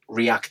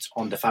react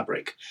on the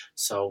fabric.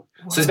 So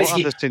it's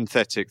basically what other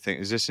synthetic thing?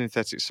 Is there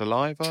synthetic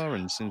saliva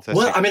and synthetic?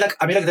 Well, I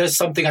mean, there's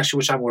something actually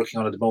which I'm working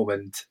on at the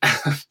moment.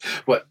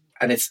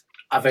 And it's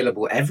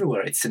available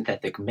everywhere. It's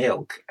synthetic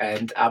milk,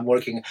 and I'm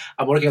working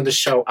on the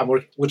show.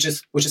 Which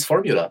is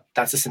formula.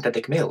 That's a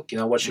synthetic milk. You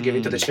know, what you're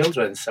giving to the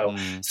children.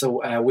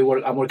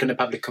 I'm working on a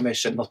public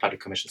commission, not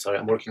public commission. Sorry,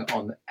 I'm working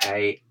on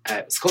a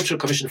sculpture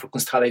commission for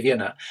Kunsthalle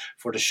Vienna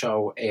for the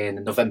show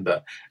in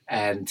November,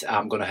 and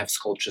I'm going to have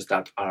sculptures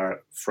that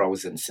are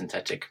frozen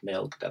synthetic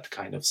milk that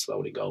kind of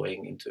slowly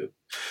going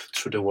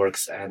through the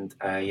works. And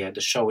the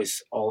show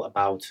is all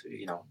about,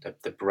 you know,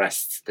 the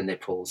breasts, the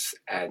nipples,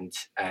 and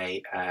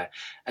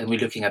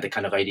we're looking at the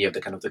kind of idea of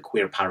the kind of the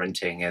queer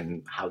parenting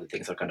and how the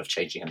things are kind of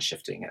changing and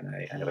shifting.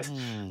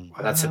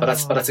 That's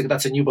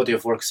a new body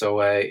of work.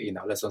 So you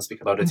know, let's not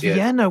speak about it yet.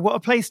 Vienna, what a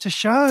place to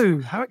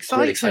show! How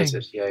exciting! Really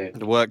excited. Yeah.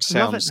 The work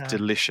sounds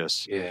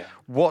delicious. Yeah.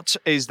 What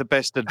is the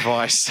best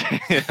advice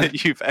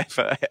that you've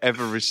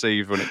ever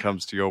received when it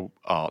comes to your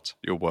art,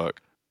 your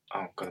work? Oh,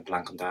 I'm going to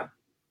blank on that.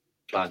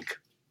 Blank.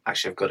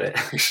 Actually, I've got it.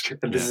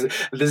 And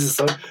this is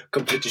so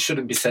completely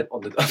shouldn't be said on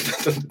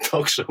the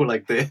talk show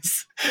like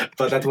this.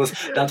 But that was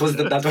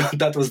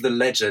the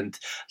legend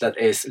that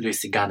is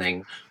Lucy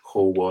Gunning,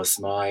 who was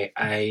my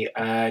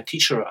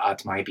teacher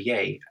at my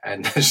BA,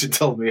 and she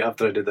told me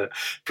after I did a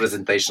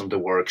presentation of the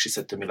work, she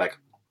said to me like,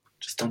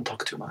 "Just don't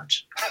talk too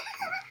much."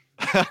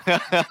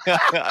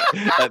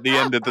 At the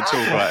end of the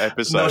Talk Art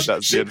episode,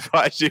 that's the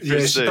advice you've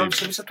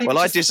received. Well,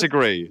 I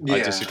disagree. Yeah. I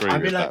disagree I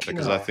mean, with like, that,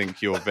 because I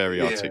think you're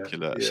very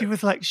articulate. She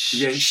was like, shh.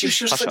 Yeah, she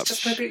was Hush like, up.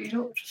 just maybe,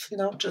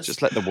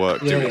 just let the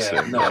work do its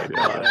thing. No,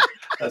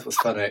 that was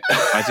funny.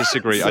 I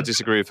disagree. I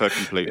disagree with her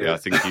completely. I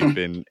think you've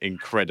been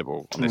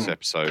incredible on this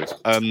episode.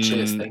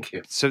 Cheers, thank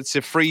you. So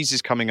Freeze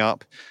is coming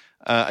up.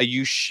 Are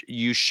you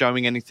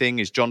showing anything?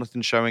 Is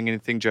Jonathan showing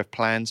anything? Do you have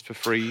plans for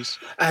Freeze?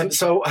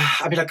 So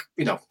I mean, like,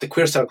 you know, the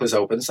queer circle is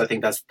open, so I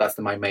think that's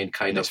my main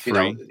kind of, you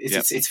know,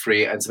 it's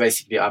free, and so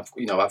basically I've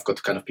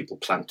got kind of people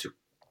planned to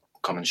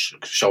come and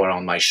show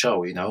around my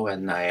show, you know,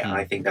 and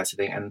I think that's the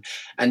thing.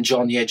 And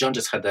John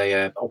just had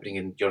a opening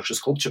in Yorkshire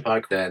Sculpture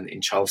Park, then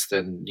in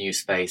Charleston, new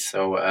space.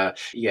 So I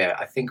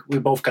think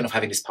we're both kind of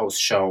having this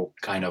post-show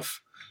kind of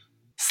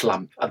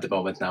slump at the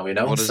moment now, you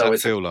know. What does that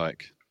feel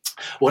like?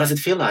 What does it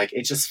feel like?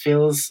 It just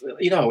feels,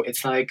 you know,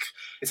 it's like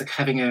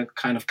having a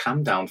kind of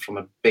calm down from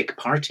a big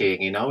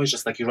partying, you know. It's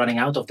just like you're running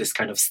out of this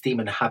kind of steam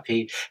and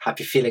happy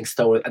feelings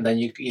toward, and then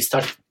you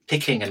start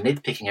picking and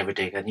nitpicking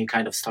everything, and you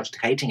kind of start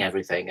hating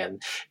everything,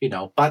 and you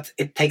know. But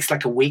it takes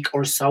like a week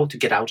or so to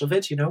get out of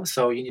it, you know.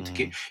 So you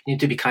need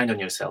to be kind on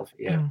yourself.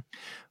 Yeah. Mm.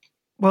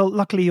 Well,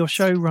 luckily your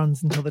show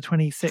runs until the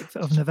 26th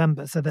of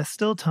November, so there's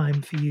still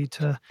time for you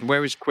to.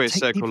 Where is Queer take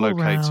Circle people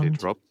located,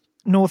 around. Rob?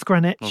 North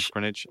Greenwich.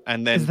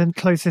 And is then the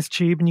closest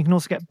tube, and you can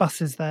also get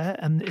buses there,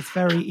 and it's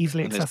very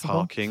easily and there's accessible.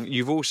 parking.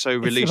 You've also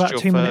It's released about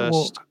your 2-minute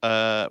first.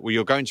 walk.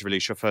 You're going to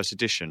release your first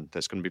edition.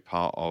 That's going to be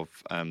part of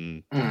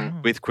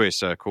with Queer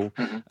Circle.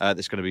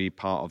 That's going to be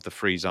part of the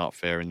Freeze Art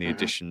Fair in the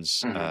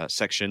editions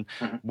section.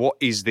 What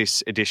is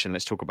this edition?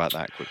 Let's talk about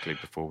that quickly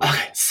before we.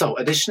 Okay, so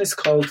edition is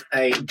called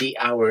 "The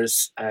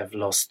Hours Have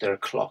Lost Their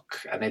Clock,"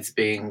 and it's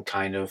being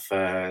kind of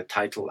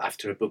titled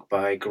after a book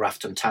by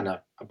Grafton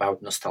Tanner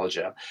about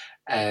nostalgia.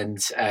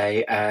 And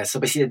so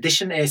basically, the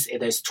edition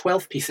there's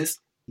 12 pieces.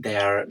 They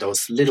are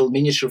those little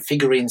miniature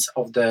figurines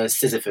of the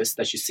Sisyphus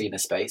that you see in a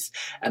space,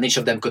 and each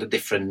of them got a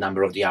different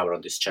number of the hour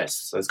on this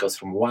chest. So it goes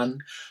from 1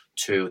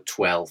 to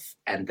 12,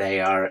 and they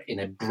are in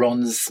a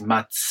bronze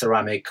matte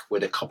ceramic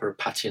with a copper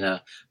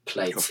patina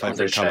plate on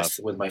their chest,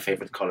 with my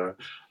favorite color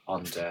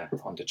on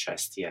the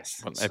chest.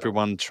 Yes. Well,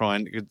 everyone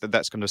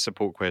that's going to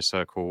support Queer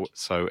Circle.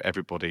 So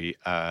everybody,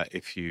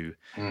 if you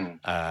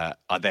are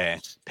there,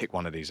 pick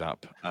one of these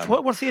up.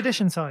 What's the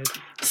edition size?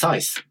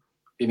 Size?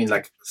 You mean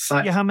like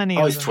size? Yeah, how many?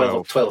 Oh, it's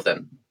 12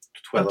 then.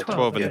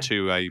 12 and yeah.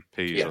 2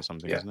 APs or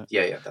something, isn't it?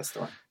 Yeah, that's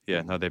the one.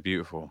 Yeah, no, they're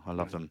beautiful. I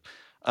love them.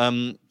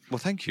 Well,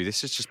 thank you. This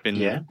has just been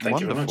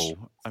thank you very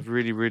wonderful. I've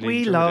really, really We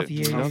enjoyed love it.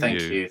 you. Thank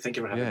you. Thank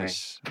you for having me.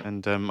 Yes,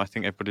 and I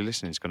think everybody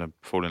listening is going to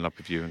fall in love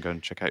with you and go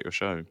and check out your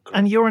show.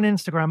 And you're on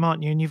Instagram,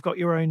 aren't you? And you've got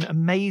your own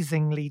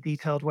amazingly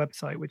detailed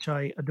website, which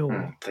I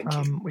adore. Thank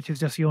you. Which is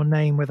just your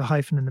name with a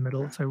hyphen in the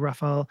middle. So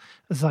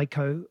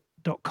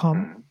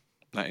RafałZajko.com.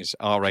 That is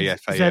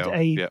RAFAL.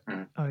 Z-A-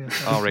 Oh, yeah,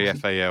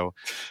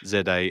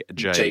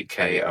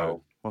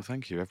 RAFALZAJKO. Well,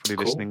 thank you. Everybody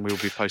listening, we'll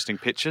be posting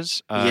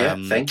pictures.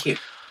 Thank you.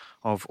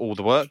 Of all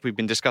the work we've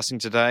been discussing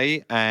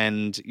today.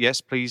 And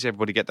yes, please,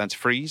 everybody get down to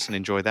Freeze and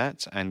enjoy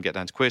that, and get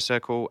down to Queer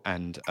Circle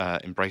and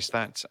embrace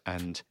that,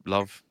 and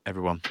love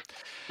everyone.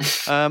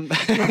 We'll be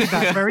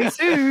back very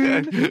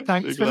soon.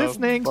 Thanks for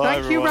listening. Bye,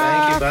 Thank you, everyone.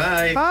 Raf.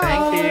 Thank you, bye.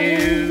 Bye.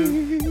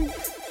 Thank you.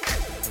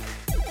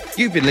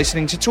 You've been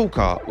listening to Talk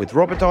Art with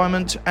Robert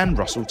Diamond and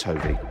Russell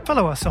Tovey.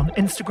 Follow us on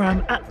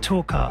Instagram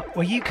 @TalkArt,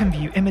 where you can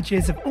view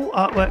images of all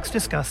artworks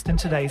discussed in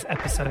today's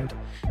episode,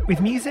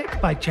 with music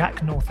by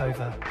Jack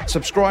Northover.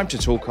 Subscribe to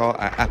Talk Art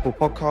at Apple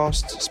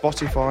Podcasts,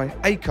 Spotify,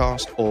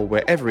 Acast, or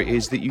wherever it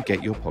is that you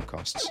get your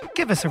podcasts.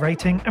 Give us a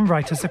rating and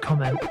write us a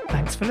comment.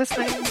 Thanks for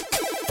listening.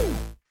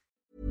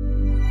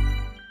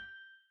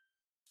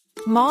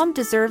 Mom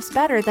deserves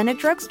better than a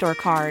drugstore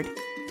card.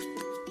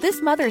 This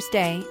Mother's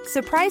Day,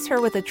 surprise her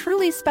with a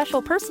truly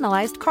special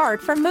personalized card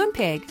from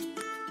Moonpig.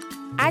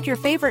 Add your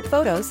favorite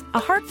photos, a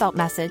heartfelt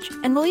message,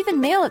 and we'll even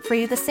mail it for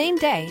you the same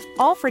day,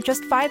 all for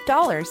just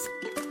 $5.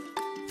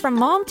 From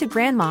mom to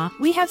grandma,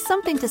 we have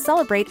something to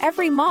celebrate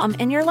every mom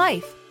in your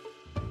life.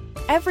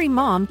 Every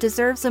mom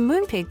deserves a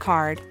Moonpig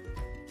card.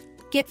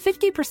 Get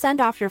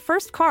 50% off your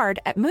first card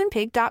at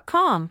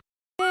moonpig.com.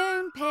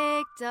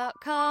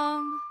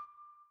 Moonpig.com